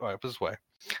right, put this way,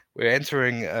 we're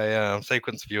entering a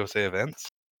sequence of UFC events.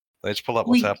 Let's pull up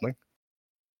what's happening.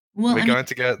 Well, We're I mean, going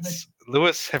to get but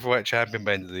Lewis heavyweight champion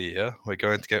by the end of the year. We're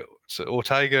going to get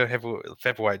Ortega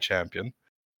featherweight champion.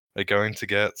 We're going to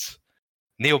get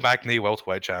Neil Magny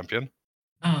welterweight champion.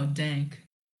 oh, dank.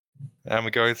 And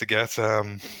we're going to get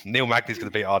Neil Magny's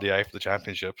going to beat RDA for the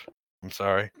championship. I'm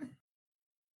sorry.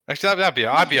 Actually,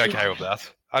 I'd be okay with that.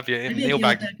 I'd be Neil okay with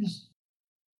Magny. that 'cause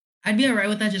I'd be alright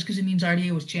with that just because it means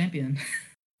RDA was champion.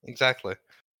 Exactly.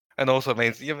 And also it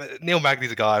means Neil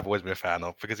Magny's a guy I've always been a fan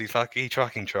of because he fucking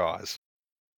tries.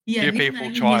 Yeah, Few Neil people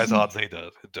Magny try as isn't. hard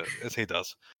as he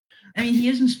does. I mean, he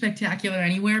isn't spectacular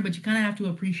anywhere, but you kind of have to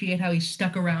appreciate how he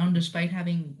stuck around despite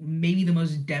having maybe the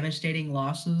most devastating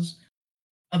losses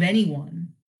of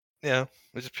anyone. Yeah,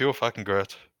 it's just pure fucking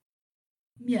grit.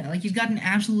 Yeah, like he's gotten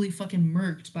absolutely fucking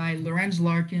murked by Lorenz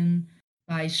Larkin,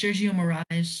 by Sergio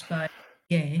Moraes, by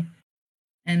Gay,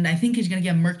 and I think he's gonna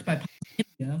get murked by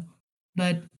Ponzinibbio,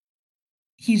 but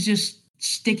he's just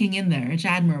sticking in there. It's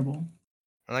admirable.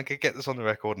 And I could get this on the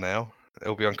record now.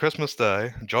 It'll be on Christmas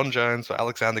Day. John Jones or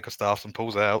Alexander Gustafsson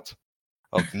pulls out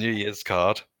of the New Year's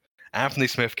card. Anthony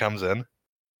Smith comes in.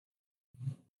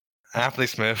 Anthony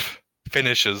Smith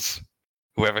finishes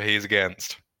whoever he's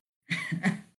against.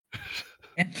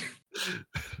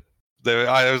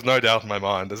 There's no doubt in my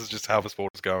mind. This is just how the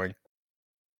sport is going.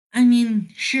 I mean,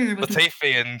 sure, but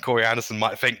Latifi and Corey Anderson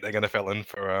might think they're going to fill in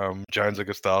for Jones or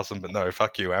Gustafsson, but no,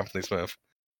 fuck you, Anthony Smith.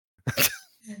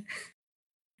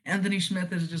 Anthony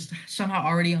Smith is just somehow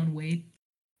already on weight.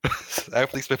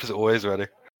 Anthony Smith is always ready.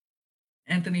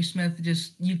 Anthony Smith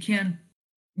just you can't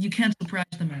surprise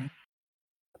the man.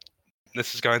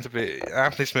 This is going to be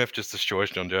Anthony Smith just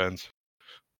destroys John Jones.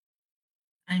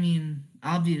 I mean,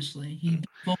 obviously, he beat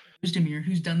Volkan Ozdemir.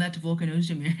 Who's done that to Volkan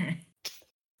Ozdemir?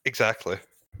 Exactly.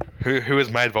 Who has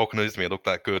made Volkan Ozdemir look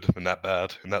that good and that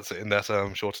bad in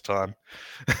that short time?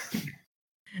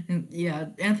 And yeah,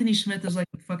 Anthony Smith is like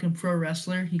a fucking pro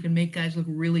wrestler. He can make guys look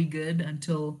really good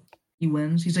until he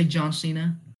wins. He's like John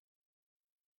Cena.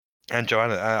 And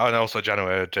also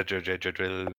January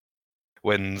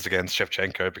wins against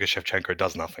Shevchenko because Shevchenko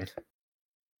does nothing.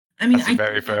 I mean, that's a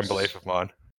very firm belief of mine.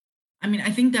 I mean, I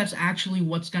think that's actually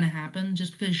what's gonna happen.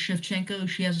 Just because Shevchenko,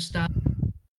 she has a style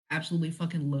absolutely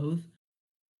fucking loathe.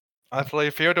 I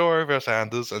believe Fyodorov versus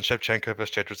Anders and Shevchenko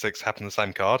versus Jedrzejczyk happen the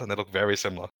same card, and they look very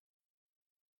similar.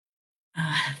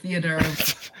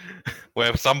 Fyodorov.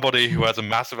 Where somebody who has a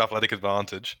massive athletic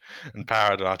advantage and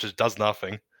power advantage does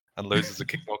nothing and loses a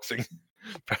kickboxing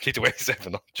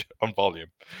 30-27 on volume.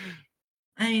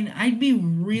 I mean, I'd be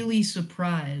really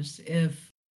surprised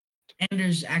if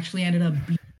Anders actually ended up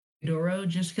beating Fyodorov,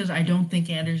 just because I don't think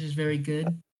Anders is very good.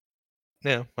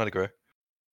 Yeah, I'd agree.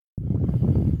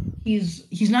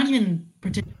 He's not even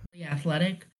particularly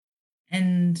athletic,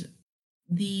 and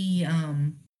the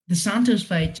Santos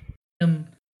fight,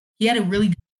 he had a really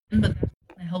good win, but that's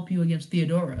not going to help you against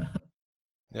Theodora.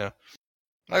 Yeah.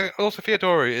 Also,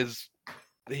 Fyodorov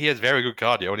he has very good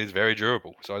cardio and he's very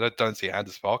durable, so I don't see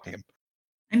Anders sparking him.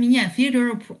 I mean, yeah,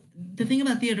 Theodoro. The thing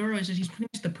about Theodoro is that he's pretty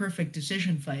much the perfect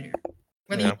decision fighter.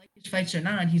 Whether you like his fights or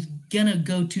not, he's gonna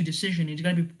go to decision. He's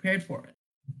gotta be prepared for it.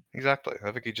 Exactly.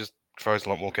 I think he just throws a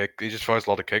lot more kick. He just throws a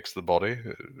lot of kicks to the body.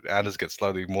 Anders gets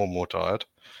slowly more and more tired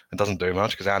and doesn't do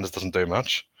much because Anders doesn't do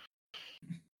much.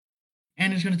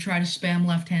 Anders gonna try to spam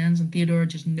left hands, and Theodore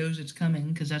just knows it's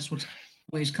coming because that's what's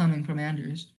always coming from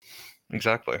Anders.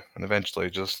 Exactly, and eventually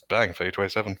just bang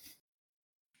 30-27.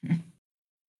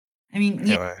 I mean,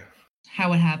 anyway.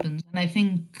 How it happens, and I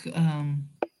think,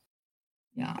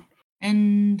 yeah.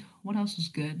 And what else is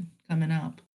good coming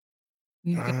up?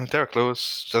 Derek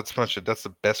Lewis. That's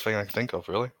the best thing I can think of,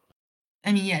 really.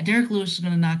 I mean, yeah, Derek Lewis is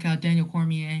going to knock out Daniel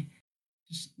Cormier.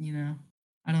 Just,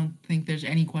 I don't think there's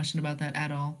any question about that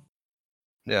at all.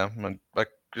 Yeah, I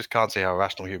just can't see how a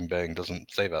rational human being doesn't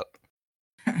say that.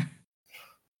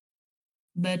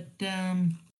 But,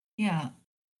 yeah.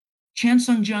 Chan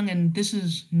Sung Jung, and this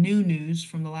is new news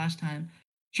from the last time,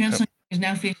 Chan Sung Jung is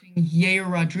now facing Yair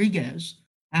Rodriguez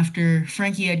after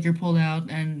Frankie Edgar pulled out,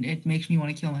 and it makes me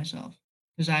want to kill myself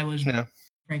because I was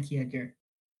Frankie Edgar.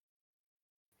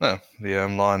 No, the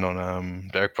line on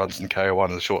Derek Brunson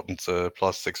KO1 is shortened to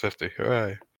plus 650.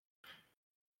 Hooray!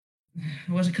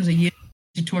 Was it because of you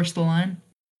torched the line?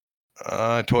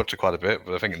 I torched it quite a bit,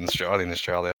 but I think in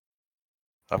Australia,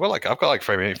 I've got like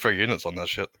three units on that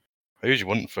shit. I usually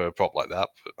wouldn't for a prop like that,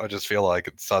 but I just feel like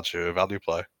it's such a value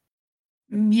play.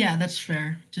 Yeah, that's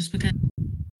fair. Just because I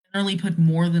generally put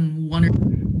more than one or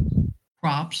two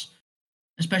props,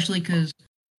 especially because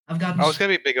I've gotten. I was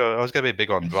gonna be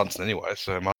big on Brunson anyway,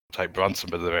 so I might take Brunson,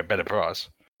 but at a better price.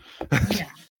 Yeah.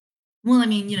 Well, I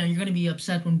mean, you're going to be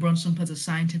upset when Brunson puts a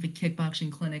scientific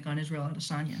kickboxing clinic on Israel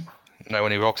Adesanya. No,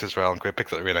 when he rocks Israel and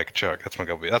picks up the rear naked choke, that's when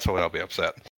I'll be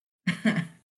upset.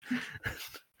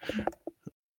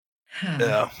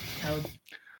 Yeah.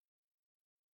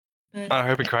 But, I'm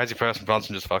hoping Crazy Person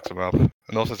Brunson just fucks him up,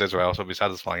 and also Israel, so it'll be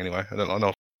satisfying anyway. I don't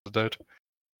know the dude.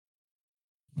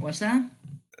 What's that?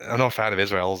 I'm not a fan of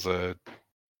Israel as a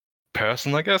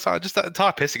person, I guess. I just that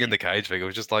entire pissing in the cage thing. It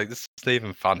was just like, this isn't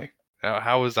even funny.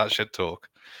 How was that shit talk?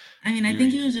 I mean, I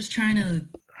think he was just trying to.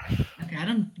 Okay, I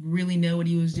don't really know what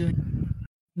he was doing.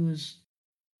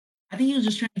 I think he was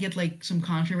just trying to get like some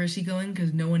controversy going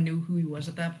because no one knew who he was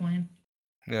at that point.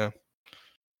 Yeah.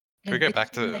 Can we go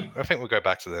back to? I think we'll go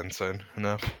back to then soon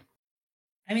enough.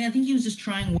 I mean, I think he was just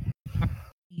trying to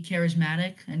be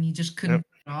charismatic, and he just couldn't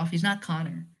pull it off. He's not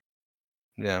Connor.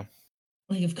 Yeah.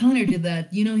 Like if Connor did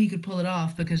that, he could pull it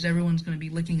off because everyone's going to be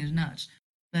licking his nuts.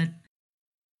 But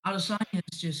Adesanya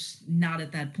is just not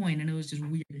at that point, and it was just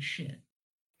weird as shit.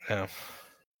 Yeah.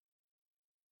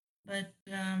 But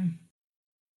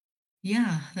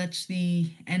yeah, that's the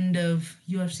end of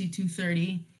UFC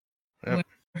 230. Yep.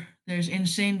 Where there's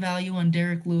insane value on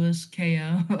Derek Lewis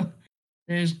KO.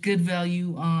 There's good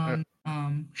value on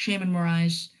Shaman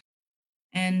Moraes,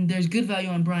 and there's good value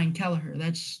on Brian Kelleher.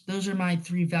 Those are my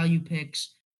 3 value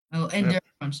picks. Oh, and Derek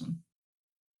Brunson.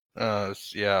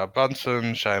 Yeah,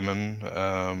 Brunson,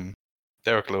 Shaman,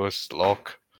 Derek Lewis,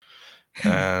 lock,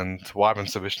 and Weidman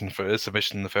submission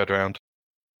in the 3rd round.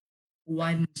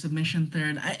 Weidman submission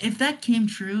 3rd. If that came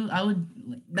true, that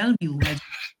would be legend.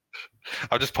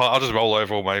 I'll just roll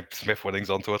over all my Smith winnings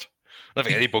onto it. I don't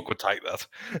think any book would take that.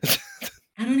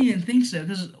 I don't even think so,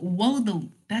 because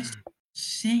that's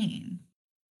insane.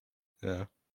 Yeah,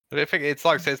 I think it's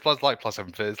like plus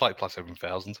 7. It's like plus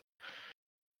 7,000.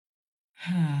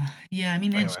 Yeah, I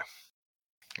mean, anyway,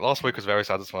 last week was very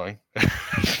satisfying.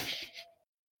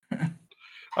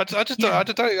 I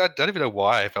don't even know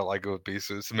why I felt like it would be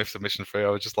Smith submission 3. I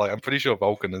was just like, I'm pretty sure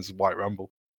Vulcan is White Rumble.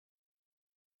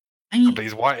 I mean, but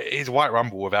he's White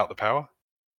Rumble without the power.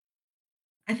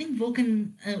 I think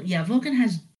Vulcan. Vulcan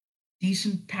has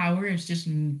decent power. It's just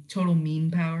total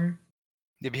mean power.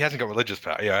 Yeah, but he hasn't got religious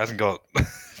power. Yeah, he hasn't got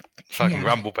fucking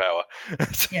Rumble power.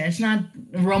 Yeah, it's not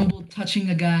Rumble touching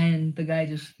a guy and the guy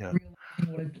just realizing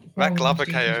what a that Glover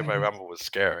KO by Rumble was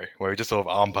scary, where he just sort of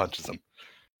arm punches him.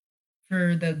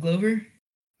 For the Glover?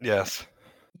 Yes.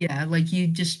 Yeah, like he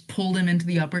just pulled him into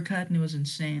the uppercut and it was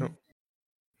insane.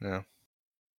 Yeah.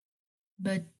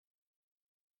 But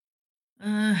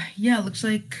yeah, looks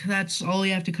like that's all we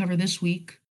have to cover this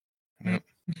week. Yep.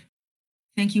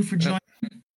 Thank you for joining.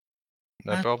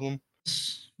 No problem.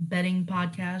 This betting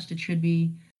podcast. It should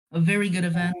be a very good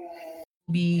event.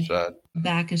 We'll be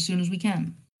back as soon as we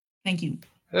can. Thank you.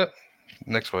 Yep.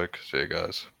 Next week. See you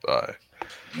guys. Bye.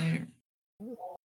 Later.